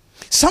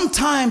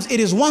 Sometimes it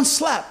is one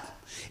slap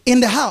in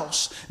the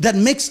house that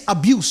makes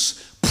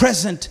abuse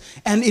present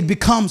and it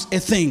becomes a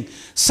thing.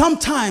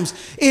 Sometimes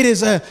it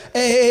is a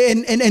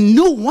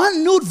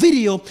nude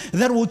video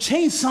that will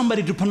change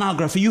somebody to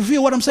pornography. You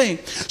feel what I'm saying?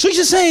 So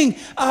she's saying,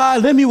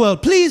 Lemuel,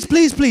 please,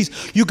 please,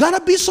 please, you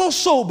gotta be so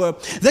sober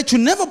that you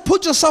never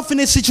put yourself in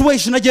a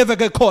situation that you ever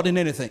get caught in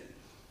anything.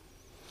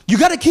 You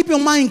got to keep your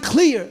mind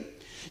clear.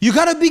 You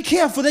got to be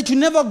careful that you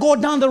never go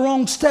down the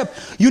wrong step.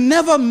 You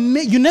never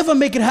make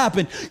it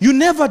happen. You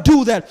never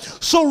do that.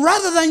 So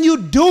rather than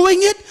you doing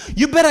it,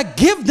 you better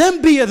give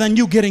them beer than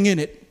you getting in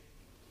it.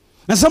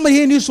 And somebody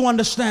here needs to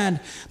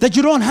understand that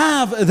you don't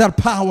have that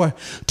power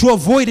to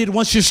avoid it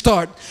once you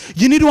start.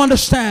 You need to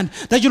understand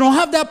that you don't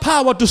have that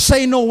power to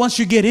say no once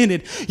you get in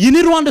it. You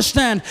need to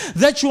understand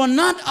that you are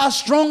not as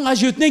strong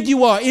as you think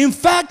you are. In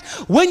fact,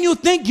 when you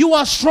think you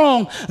are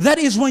strong, that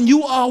is when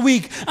you are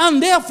weak.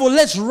 And therefore,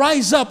 let's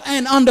rise up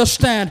and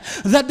understand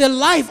that the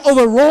life of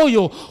a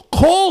royal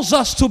calls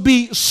us to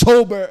be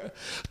sober,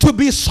 to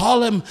be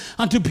solemn,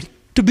 and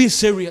to be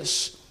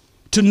serious,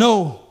 to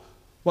know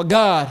what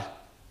God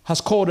has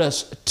called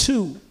us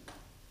to.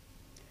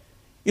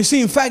 You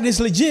see, in fact, it's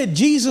legit.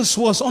 Jesus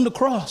was on the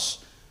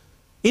cross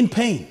in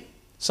pain,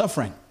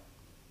 suffering.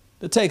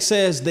 The text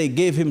says they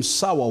gave him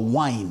sour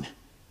wine.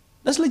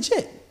 That's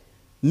legit.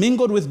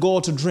 Mingled with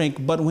gall to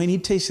drink, but when he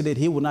tasted it,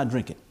 he would not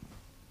drink it.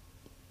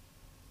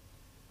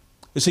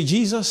 You see,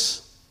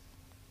 Jesus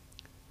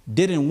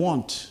didn't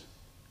want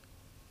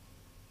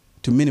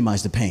to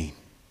minimize the pain.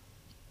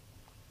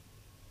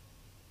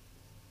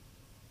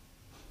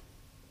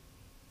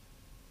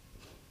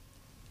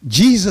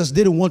 Jesus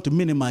didn't want to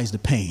minimize the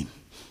pain.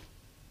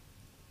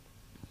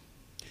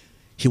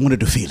 He wanted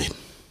to feel it.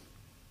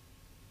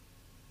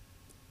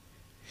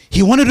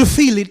 He wanted to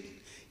feel it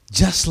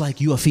just like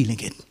you are feeling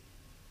it.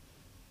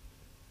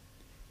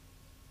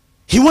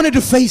 He wanted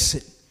to face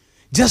it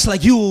just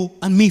like you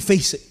and me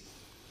face it.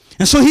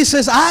 And so he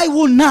says, I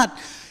will not.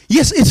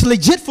 Yes, it's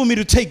legit for me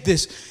to take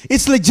this.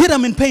 It's legit,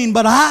 I'm in pain,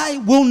 but I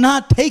will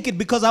not take it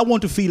because I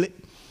want to feel it.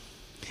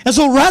 And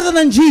so rather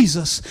than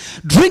Jesus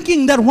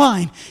drinking that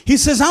wine, he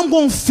says, I'm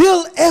going to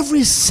feel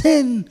every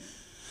sin.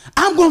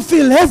 I'm going to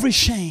feel every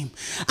shame.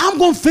 I'm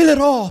going to feel it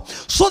all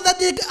so that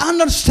they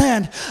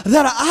understand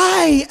that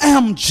I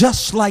am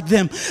just like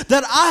them,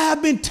 that I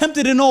have been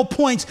tempted in all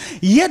points,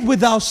 yet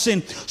without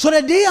sin, so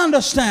that they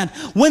understand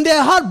when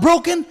they're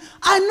heartbroken,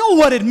 I know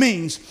what it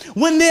means.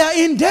 When they are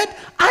in debt,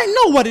 I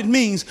know what it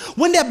means.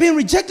 When they're being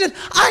rejected,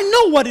 I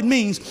know what it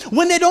means.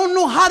 When they don't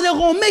know how they're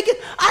going to make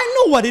it, I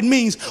know what it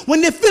means.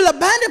 When they feel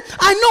abandoned,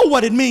 I know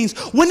what it means.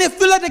 When they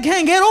feel like they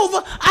can't get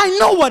over, I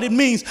know what it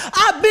means.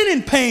 I've been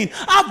in pain.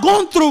 I've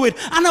gone through it.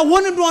 And I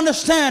want them to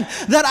understand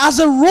that as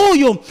a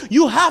royal,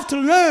 you have to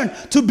learn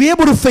to be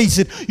able to face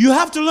it. You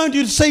have to learn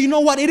to say, you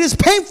know what, it is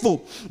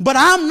painful, but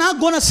I'm not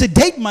going to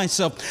sedate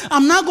myself.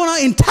 I'm not going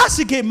to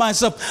intoxicate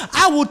myself.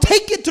 I will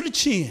take it to the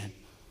chin.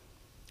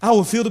 I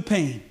will feel the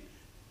pain.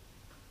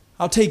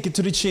 I'll take it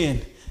to the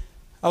chin.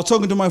 I was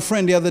talking to my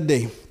friend the other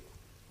day,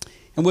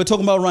 and we were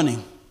talking about running.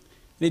 And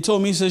he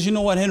told me, he says, you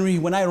know what, Henry,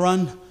 when I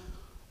run,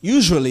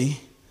 usually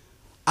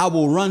I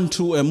will run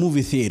to a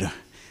movie theater.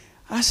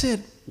 I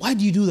said, why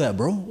do you do that,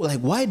 bro? Like,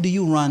 why do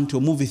you run to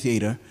a movie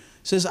theater?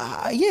 He says,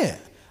 yeah,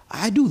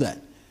 I do that.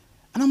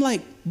 And I'm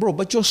like, bro,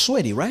 but you're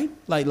sweaty, right?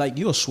 Like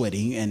you're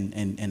sweating,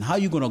 and how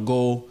you going to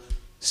go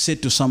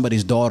sit to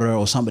somebody's daughter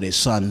or somebody's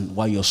son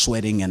while you're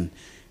sweating and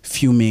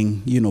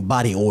fuming,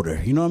 body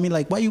odor? You know what I mean?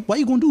 Like, why you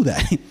going to do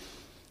that?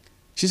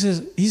 He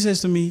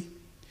says to me,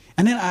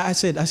 and then I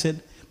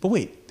said, but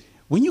wait,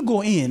 when you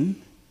go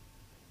in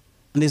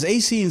and there's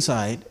AC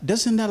inside,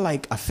 doesn't that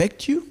like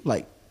affect you?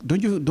 Like,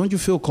 don't you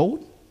feel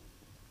cold?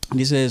 And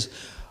he says,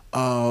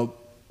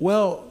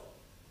 well,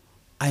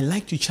 I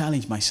like to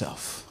challenge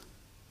myself.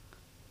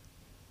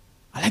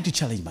 I like to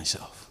challenge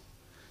myself.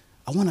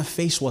 I want to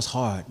face what's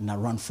hard and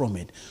not run from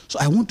it. So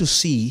I want to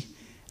see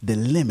the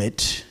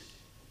limit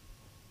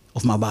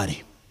of my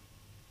body.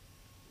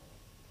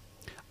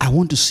 I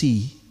want to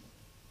see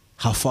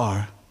how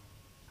far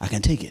I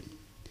can take it.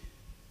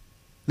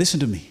 Listen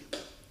to me.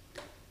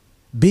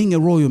 Being a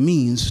royal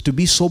means to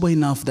be sober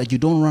enough that you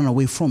don't run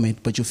away from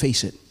it, but you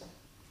face it.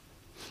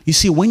 You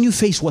see, when you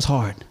face what's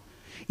hard,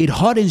 it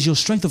hardens your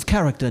strength of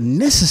character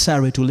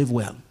necessary to live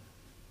well.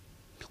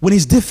 When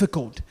it's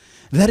difficult,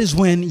 that is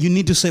when you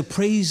need to say,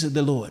 praise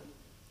the Lord.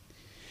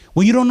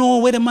 When you don't know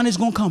where the money is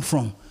going to come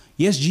from,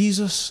 yes,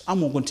 Jesus, I'm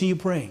going to continue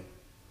praying.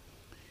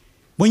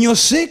 When you're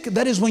sick,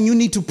 that is when you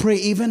need to pray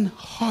even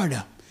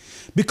harder.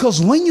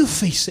 Because when you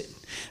face it,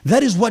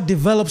 that is what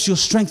develops your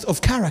strength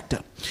of character.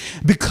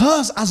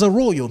 Because as a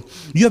royal,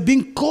 you have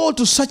been called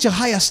to such a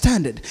higher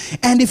standard.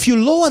 And if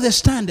you lower the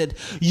standard,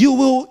 you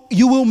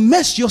will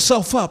mess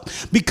yourself up,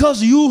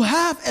 because you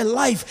have a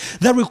life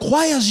that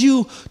requires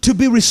you to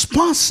be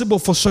responsible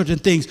for certain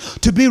things,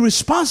 to be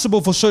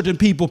responsible for certain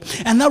people.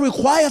 And that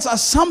requires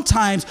us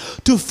sometimes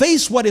to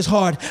face what is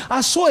hard. I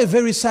saw a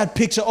very sad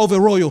picture of a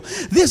royal.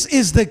 This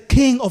is the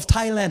king of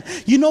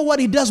Thailand. You know what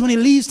he does when he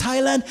leaves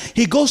Thailand?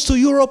 He goes to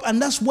Europe,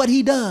 and that's what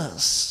he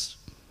does.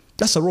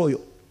 That's a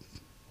royal.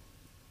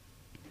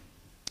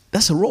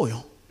 That's a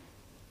royal.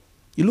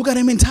 You look at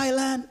him in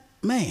Thailand,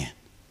 man,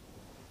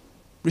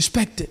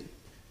 respected.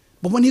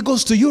 But when he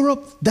goes to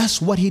Europe,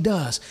 that's what he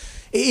does.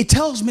 It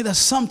tells me that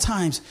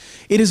sometimes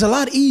it is a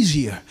lot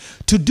easier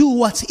to do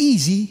what's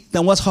easy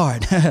than what's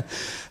hard.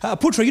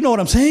 Putra, you know what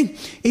I'm saying?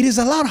 It is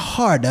a lot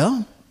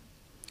harder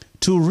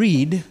to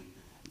read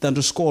than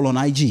to scroll on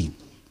IG.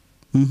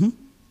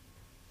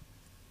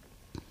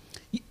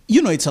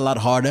 You know, it's a lot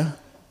harder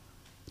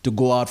to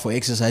go out for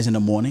exercise in the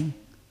morning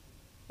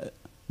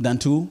than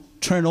to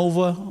turn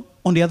over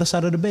on the other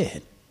side of the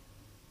bed.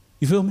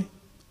 You feel me?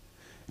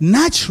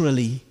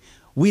 Naturally,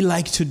 we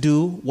like to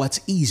do what's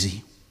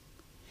easy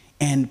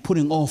and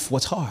putting off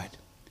what's hard.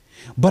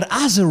 But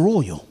as a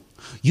royal,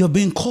 you're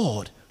being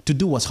called to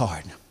do what's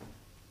hard.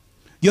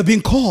 You're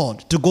being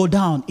called to go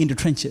down in the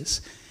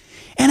trenches.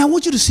 And I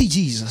want you to see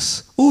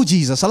Jesus. Oh,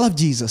 Jesus, I love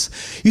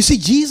Jesus. You see,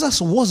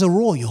 Jesus was a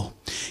royal.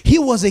 He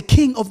was a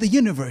king of the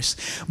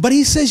universe. But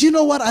he says, you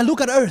know what? I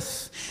look at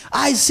earth.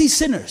 I see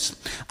sinners.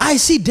 I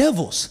see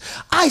devils.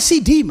 I see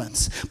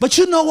demons. But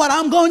you know what?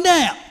 I'm going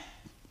down.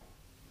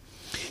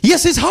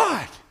 Yes, it's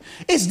hard.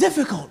 It's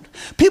difficult.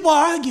 People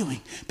are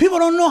arguing. People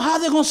don't know how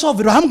they're going to solve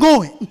it. I'm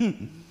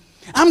going.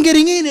 I'm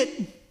getting in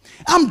it.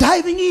 I'm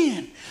diving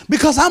in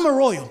because I'm a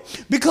royal.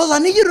 Because I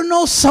need you to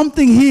know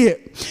something here.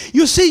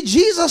 You see,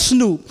 Jesus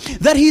knew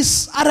that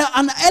he's at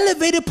an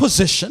elevated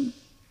position.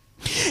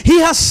 He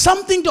has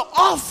something to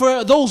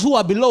offer those who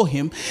are below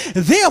him.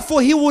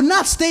 Therefore, he will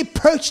not stay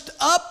perched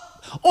up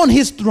on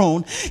his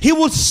throne. He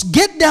will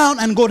get down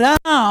and go down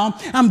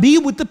and be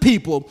with the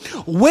people,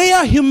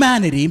 wear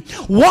humanity,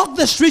 walk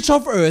the streets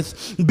of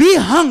earth, be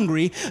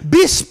hungry,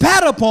 be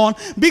spat upon,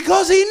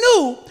 because he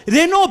knew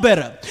they know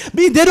better.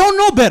 They don't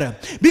know better,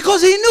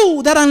 because he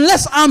knew that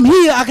unless I'm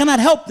here, I cannot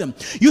help them.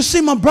 You see,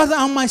 my brother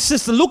and my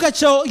sister, look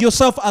at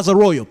yourself as a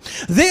royal.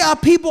 There are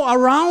people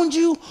around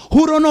you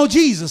who don't know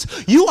Jesus.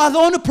 You are the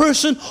only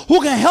person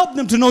who can help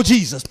them to know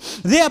Jesus.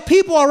 There are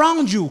people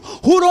around you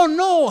who don't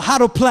know how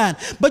to plan,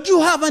 but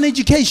you have an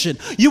education.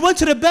 You went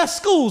to the best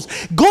schools.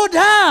 Go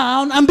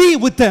down and be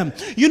with them.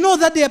 You know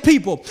that there are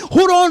people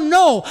who don't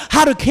know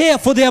how to care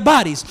for their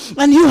bodies,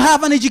 and you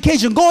have an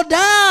education. Go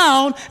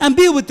down and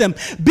be with them.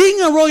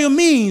 Being a royal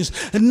means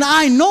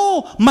I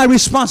know my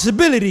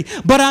responsibility,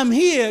 but I'm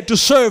here to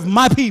serve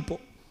my people.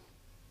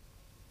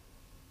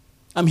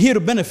 I'm here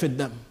to benefit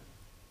them.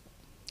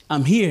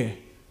 I'm here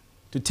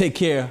to take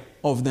care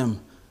of them.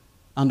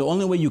 And the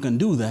only way you can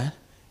do that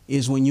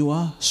is when you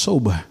are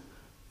sober.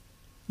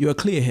 You are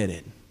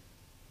clear-headed.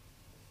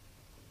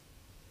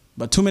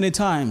 But too many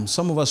times,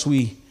 some of us,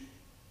 we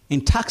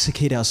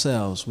intoxicate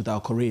ourselves with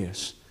our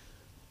careers.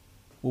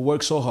 We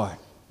work so hard.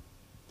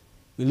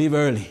 We leave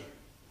early.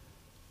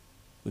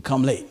 We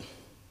come late.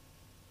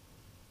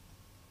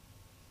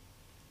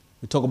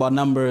 We talk about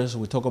numbers.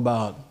 We talk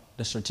about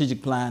the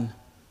strategic plan.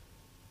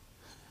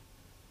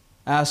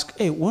 Ask,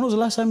 hey, when was the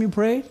last time you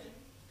prayed?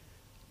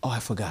 Oh, I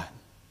forgot.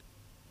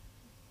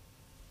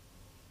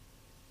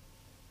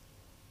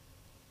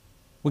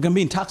 We can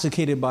be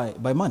intoxicated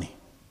by money.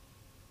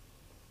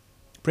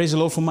 Praise the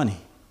Lord for money.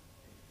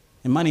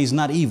 And money is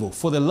not evil.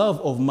 For the love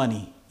of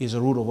money is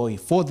a root of all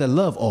evil. For the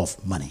love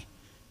of money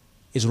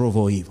is a root of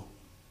all evil.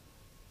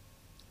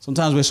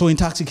 Sometimes we're so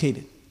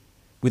intoxicated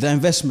with our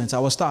investments,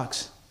 our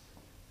stocks.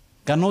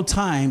 Got no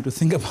time to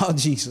think about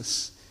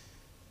Jesus.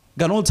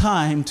 Got no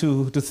time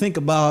to think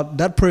about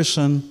that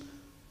person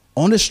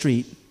on the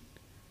street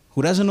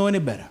who doesn't know any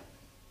better.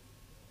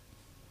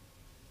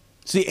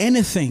 See,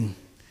 anything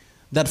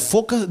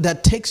that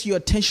takes your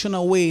attention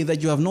away,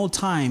 that you have no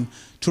time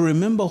to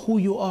remember who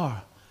you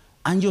are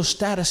and your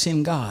status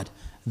in God,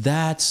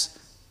 that's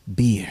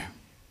beer.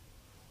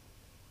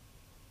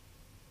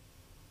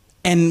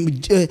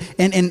 And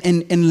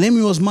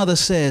Lemuel's mother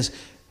says,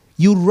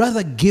 you'd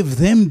rather give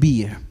them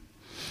beer.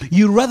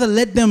 You'd rather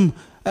let them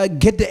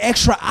get the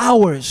extra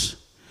hours.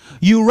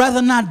 You'd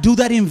rather not do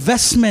that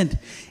investment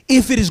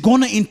if it is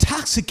going to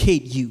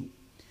intoxicate you.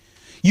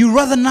 You'd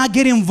rather not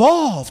get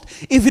involved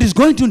if it is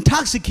going to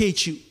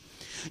intoxicate you.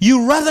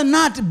 You'd rather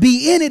not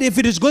be in it if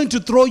it is going to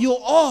throw you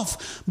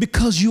off,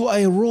 because you are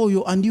a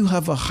royal and you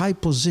have a high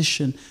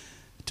position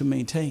to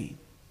maintain.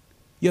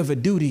 You have a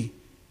duty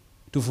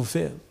to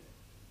fulfill.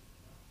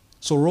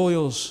 So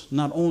royals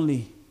not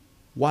only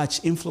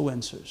watch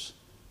influencers.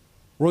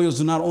 Royals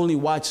do not only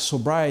watch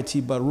sobriety,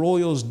 but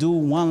royals do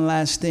one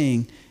last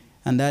thing,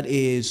 and that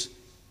is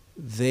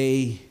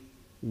they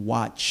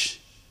watch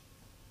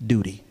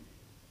duty.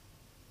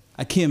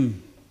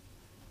 Akim,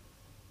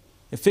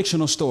 a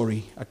fictional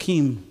story,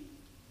 Akim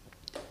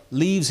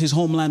leaves his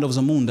homeland of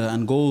Zamunda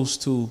and goes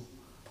to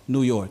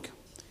New York.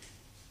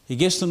 He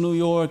gets to New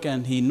York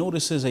and he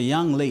notices a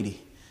young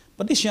lady.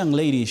 But this young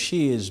lady,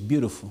 she is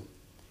beautiful,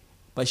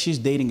 but she's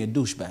dating a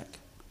douchebag.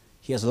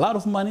 He has a lot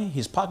of money,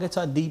 his pockets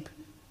are deep,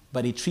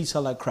 but he treats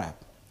her like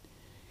crap.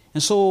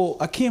 And so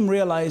Akim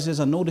realizes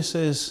and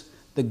notices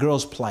the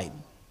girl's plight.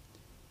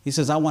 He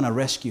says, I want to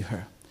rescue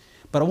her.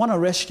 But I want to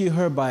rescue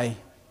her by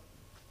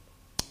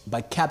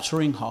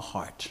capturing her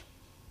heart.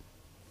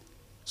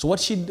 So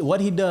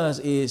what he does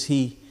is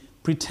he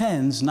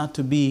pretends not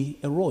to be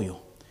a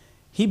royal.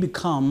 He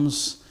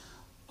becomes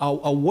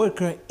a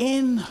worker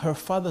in her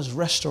father's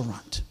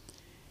restaurant.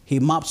 He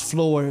mops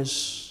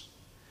floors.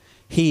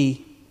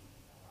 He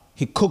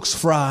cooks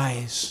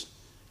fries.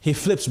 He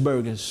flips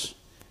burgers.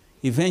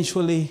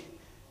 Eventually,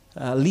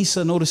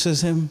 Lisa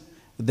notices him.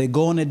 They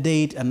go on a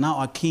date, and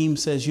now Akim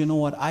says, you know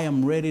what? I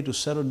am ready to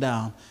settle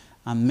down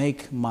and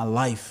make my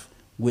life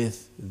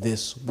with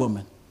this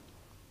woman.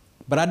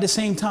 But at the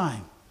same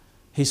time,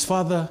 his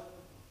father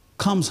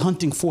comes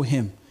hunting for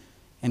him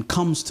and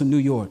comes to New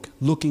York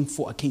looking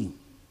for Akim.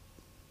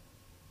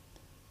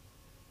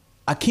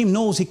 Akim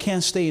knows he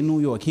can't stay in New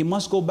York. He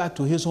must go back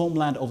to his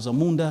homeland of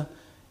Zamunda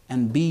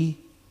and be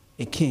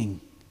a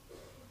king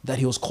that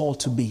he was called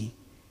to be,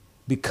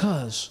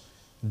 because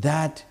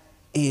that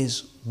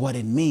is what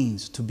it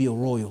means to be a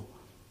royal.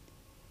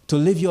 To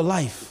live your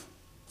life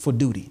for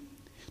duty.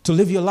 To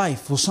live your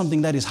life for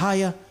something that is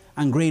higher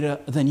and greater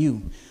than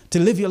you. To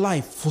live your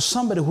life for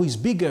somebody who is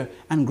bigger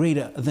and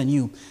greater than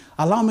you.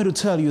 Allow me to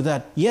tell you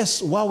that,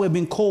 yes, while we've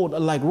been called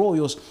like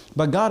royals,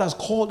 but God has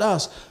called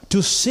us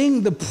to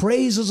sing the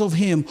praises of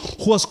Him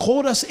who has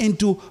called us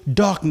into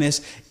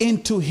darkness,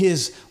 into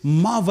His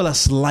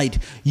marvelous light.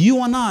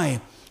 You and I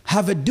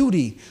have a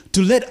duty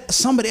to let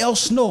somebody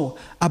else know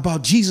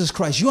about Jesus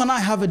Christ. You and I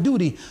have a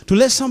duty to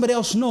let somebody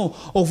else know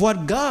of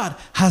what God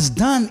has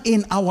done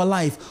in our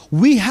life.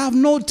 We have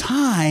no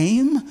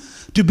time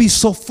to be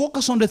so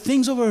focused on the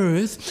things of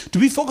earth, to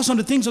be focused on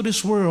the things of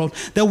this world,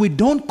 that we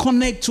don't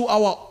connect to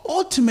our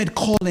ultimate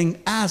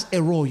calling as a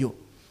royal.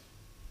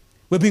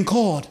 We've been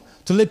called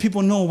to let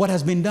people know what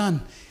has been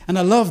done. And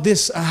I love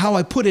this, how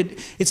I put it.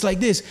 It's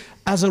like this: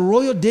 as a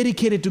royal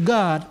dedicated to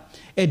God,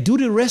 a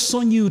duty rests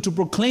on you to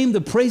proclaim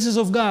the praises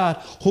of God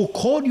who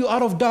called you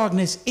out of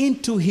darkness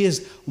into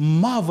His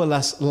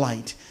marvelous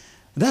light.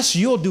 That's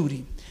your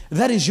duty.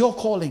 That is your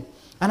calling.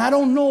 And I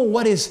don't know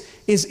what is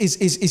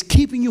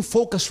keeping you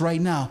focused right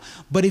now.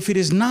 But if it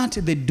is not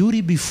the duty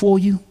before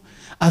you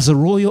as a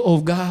royal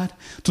of God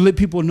to let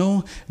people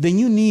know, then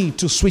you need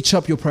to switch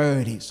up your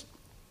priorities.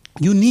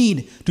 You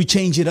need to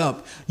change it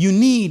up. You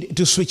need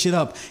to switch it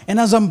up. And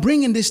as I'm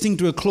bringing this thing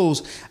to a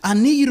close, I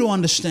need you to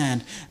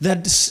understand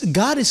that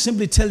God is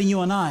simply telling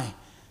you and I,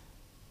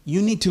 you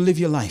need to live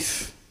your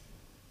life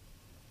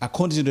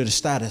according to the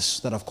status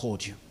that I've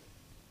called you.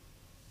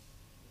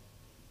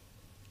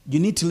 You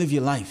need to live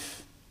your life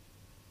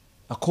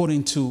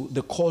according to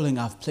the calling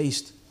I've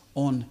placed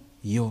on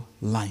your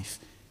life.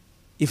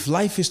 If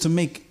life is to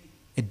make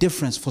a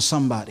difference for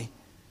somebody,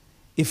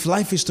 if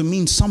life is to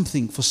mean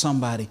something for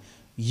somebody,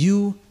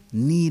 you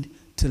need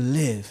to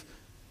live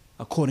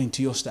according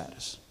to your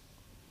status.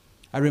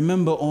 I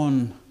remember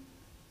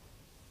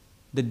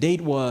the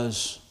date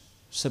was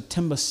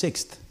September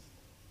 6th,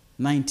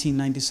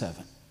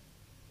 1997.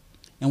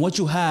 And what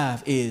you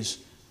have is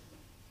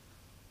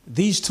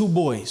these two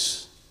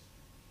boys,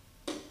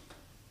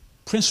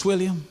 Prince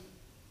William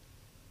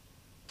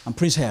and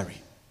Prince Harry.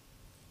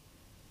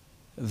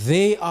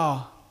 They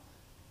are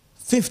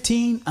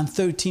 15 and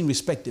 13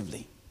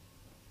 respectively.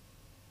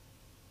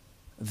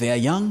 They are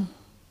young.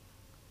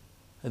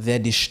 They're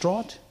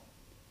distraught.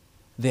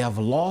 They have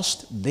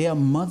lost their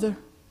mother.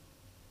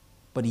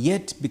 But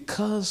yet,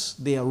 because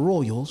they are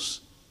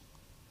royals,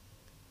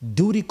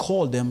 duty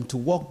called them to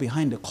walk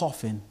behind the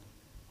coffin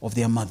of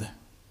their mother.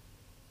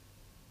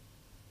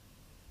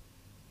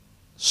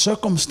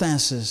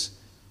 Circumstances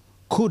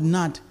could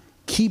not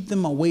keep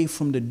them away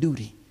from the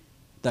duty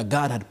that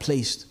God had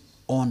placed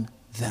on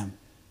them.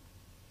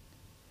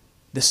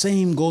 The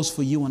same goes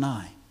for you and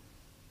I.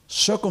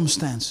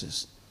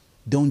 Circumstances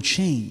don't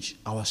change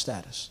our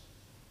status.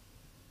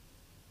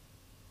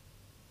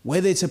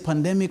 Whether it's a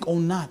pandemic or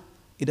not,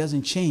 it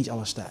doesn't change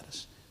our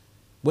status.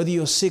 Whether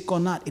you're sick or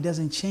not, it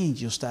doesn't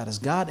change your status.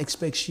 God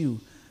expects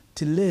you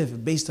to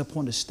live based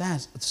upon the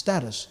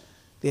status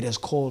that He has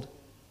called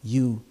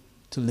you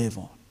to live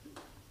on.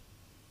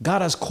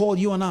 God has called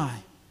you and I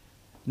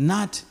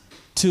not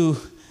to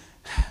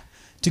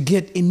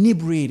get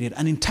inebriated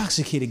and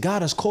intoxicated.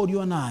 God has called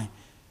you and I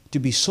to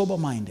be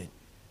sober-minded.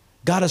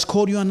 God has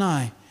called you and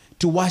I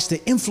to watch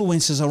the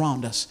influences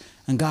around us.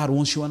 And God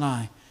wants you and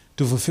I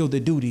to fulfill the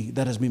duty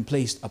that has been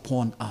placed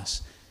upon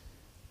us.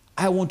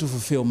 I want to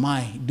fulfill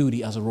my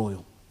duty as a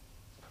royal.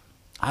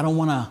 I don't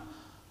want to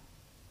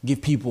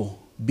give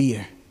people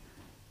beer.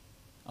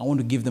 I want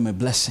to give them a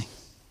blessing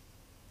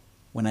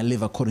when I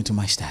live according to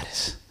my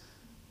status.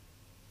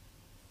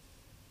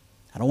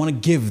 I don't want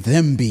to give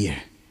them beer.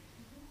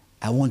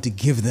 I want to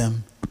give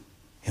them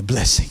a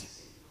blessing.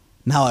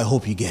 Now I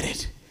hope you get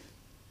it.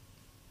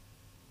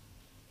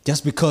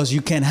 Just because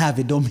you can't have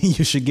it don't mean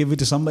you should give it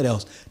to somebody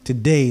else.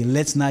 Today,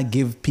 let's not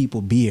give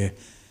people beer.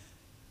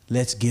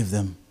 Let's give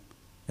them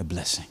a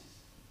blessing.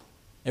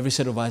 Every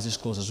set of eyes is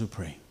closed as we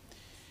pray.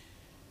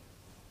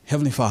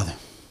 Heavenly Father,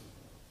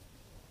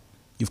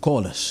 You've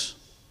called us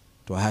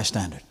to a high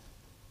standard.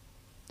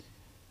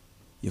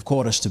 You've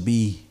called us to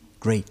be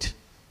great.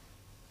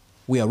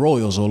 We are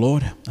royals, O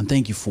Lord, and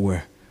thank You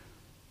for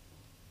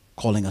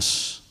calling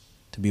us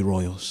to be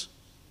royals.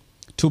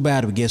 Too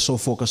bad we get so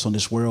focused on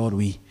this world,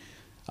 we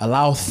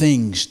allow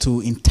things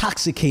to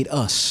intoxicate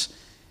us.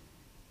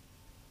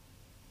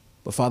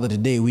 But Father,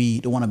 today we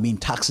don't want to be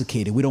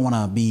intoxicated. We don't want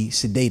to be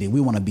sedated.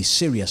 We want to be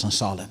serious and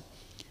solid.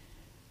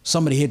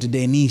 Somebody here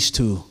today needs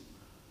to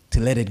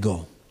let it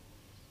go.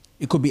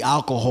 It could be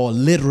alcohol,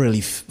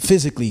 literally,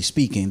 physically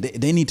speaking.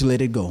 They need to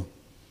let it go.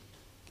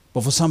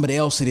 But for somebody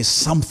else, it is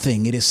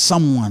something. It is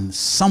someone.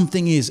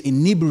 Something is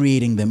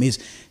inebriating them, is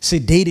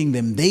sedating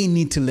them. They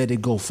need to let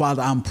it go.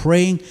 Father, I'm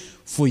praying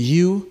for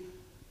You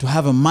to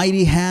have a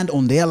mighty hand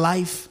on their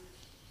life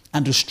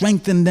and to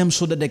strengthen them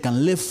so that they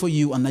can live for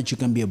You and that You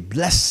can be a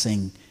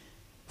blessing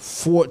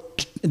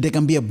they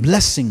can be a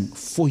blessing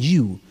for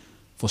You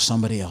for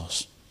somebody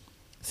else.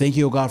 Thank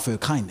You, O God, for Your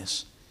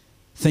kindness.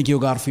 Thank You, O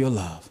God, for Your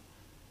love.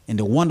 In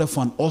the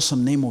wonderful and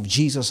awesome name of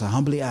Jesus, I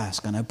humbly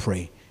ask and I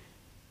pray.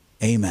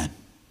 Amen.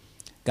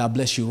 God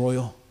bless you,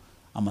 Royal.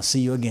 I'm going to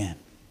see you again.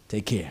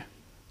 Take care.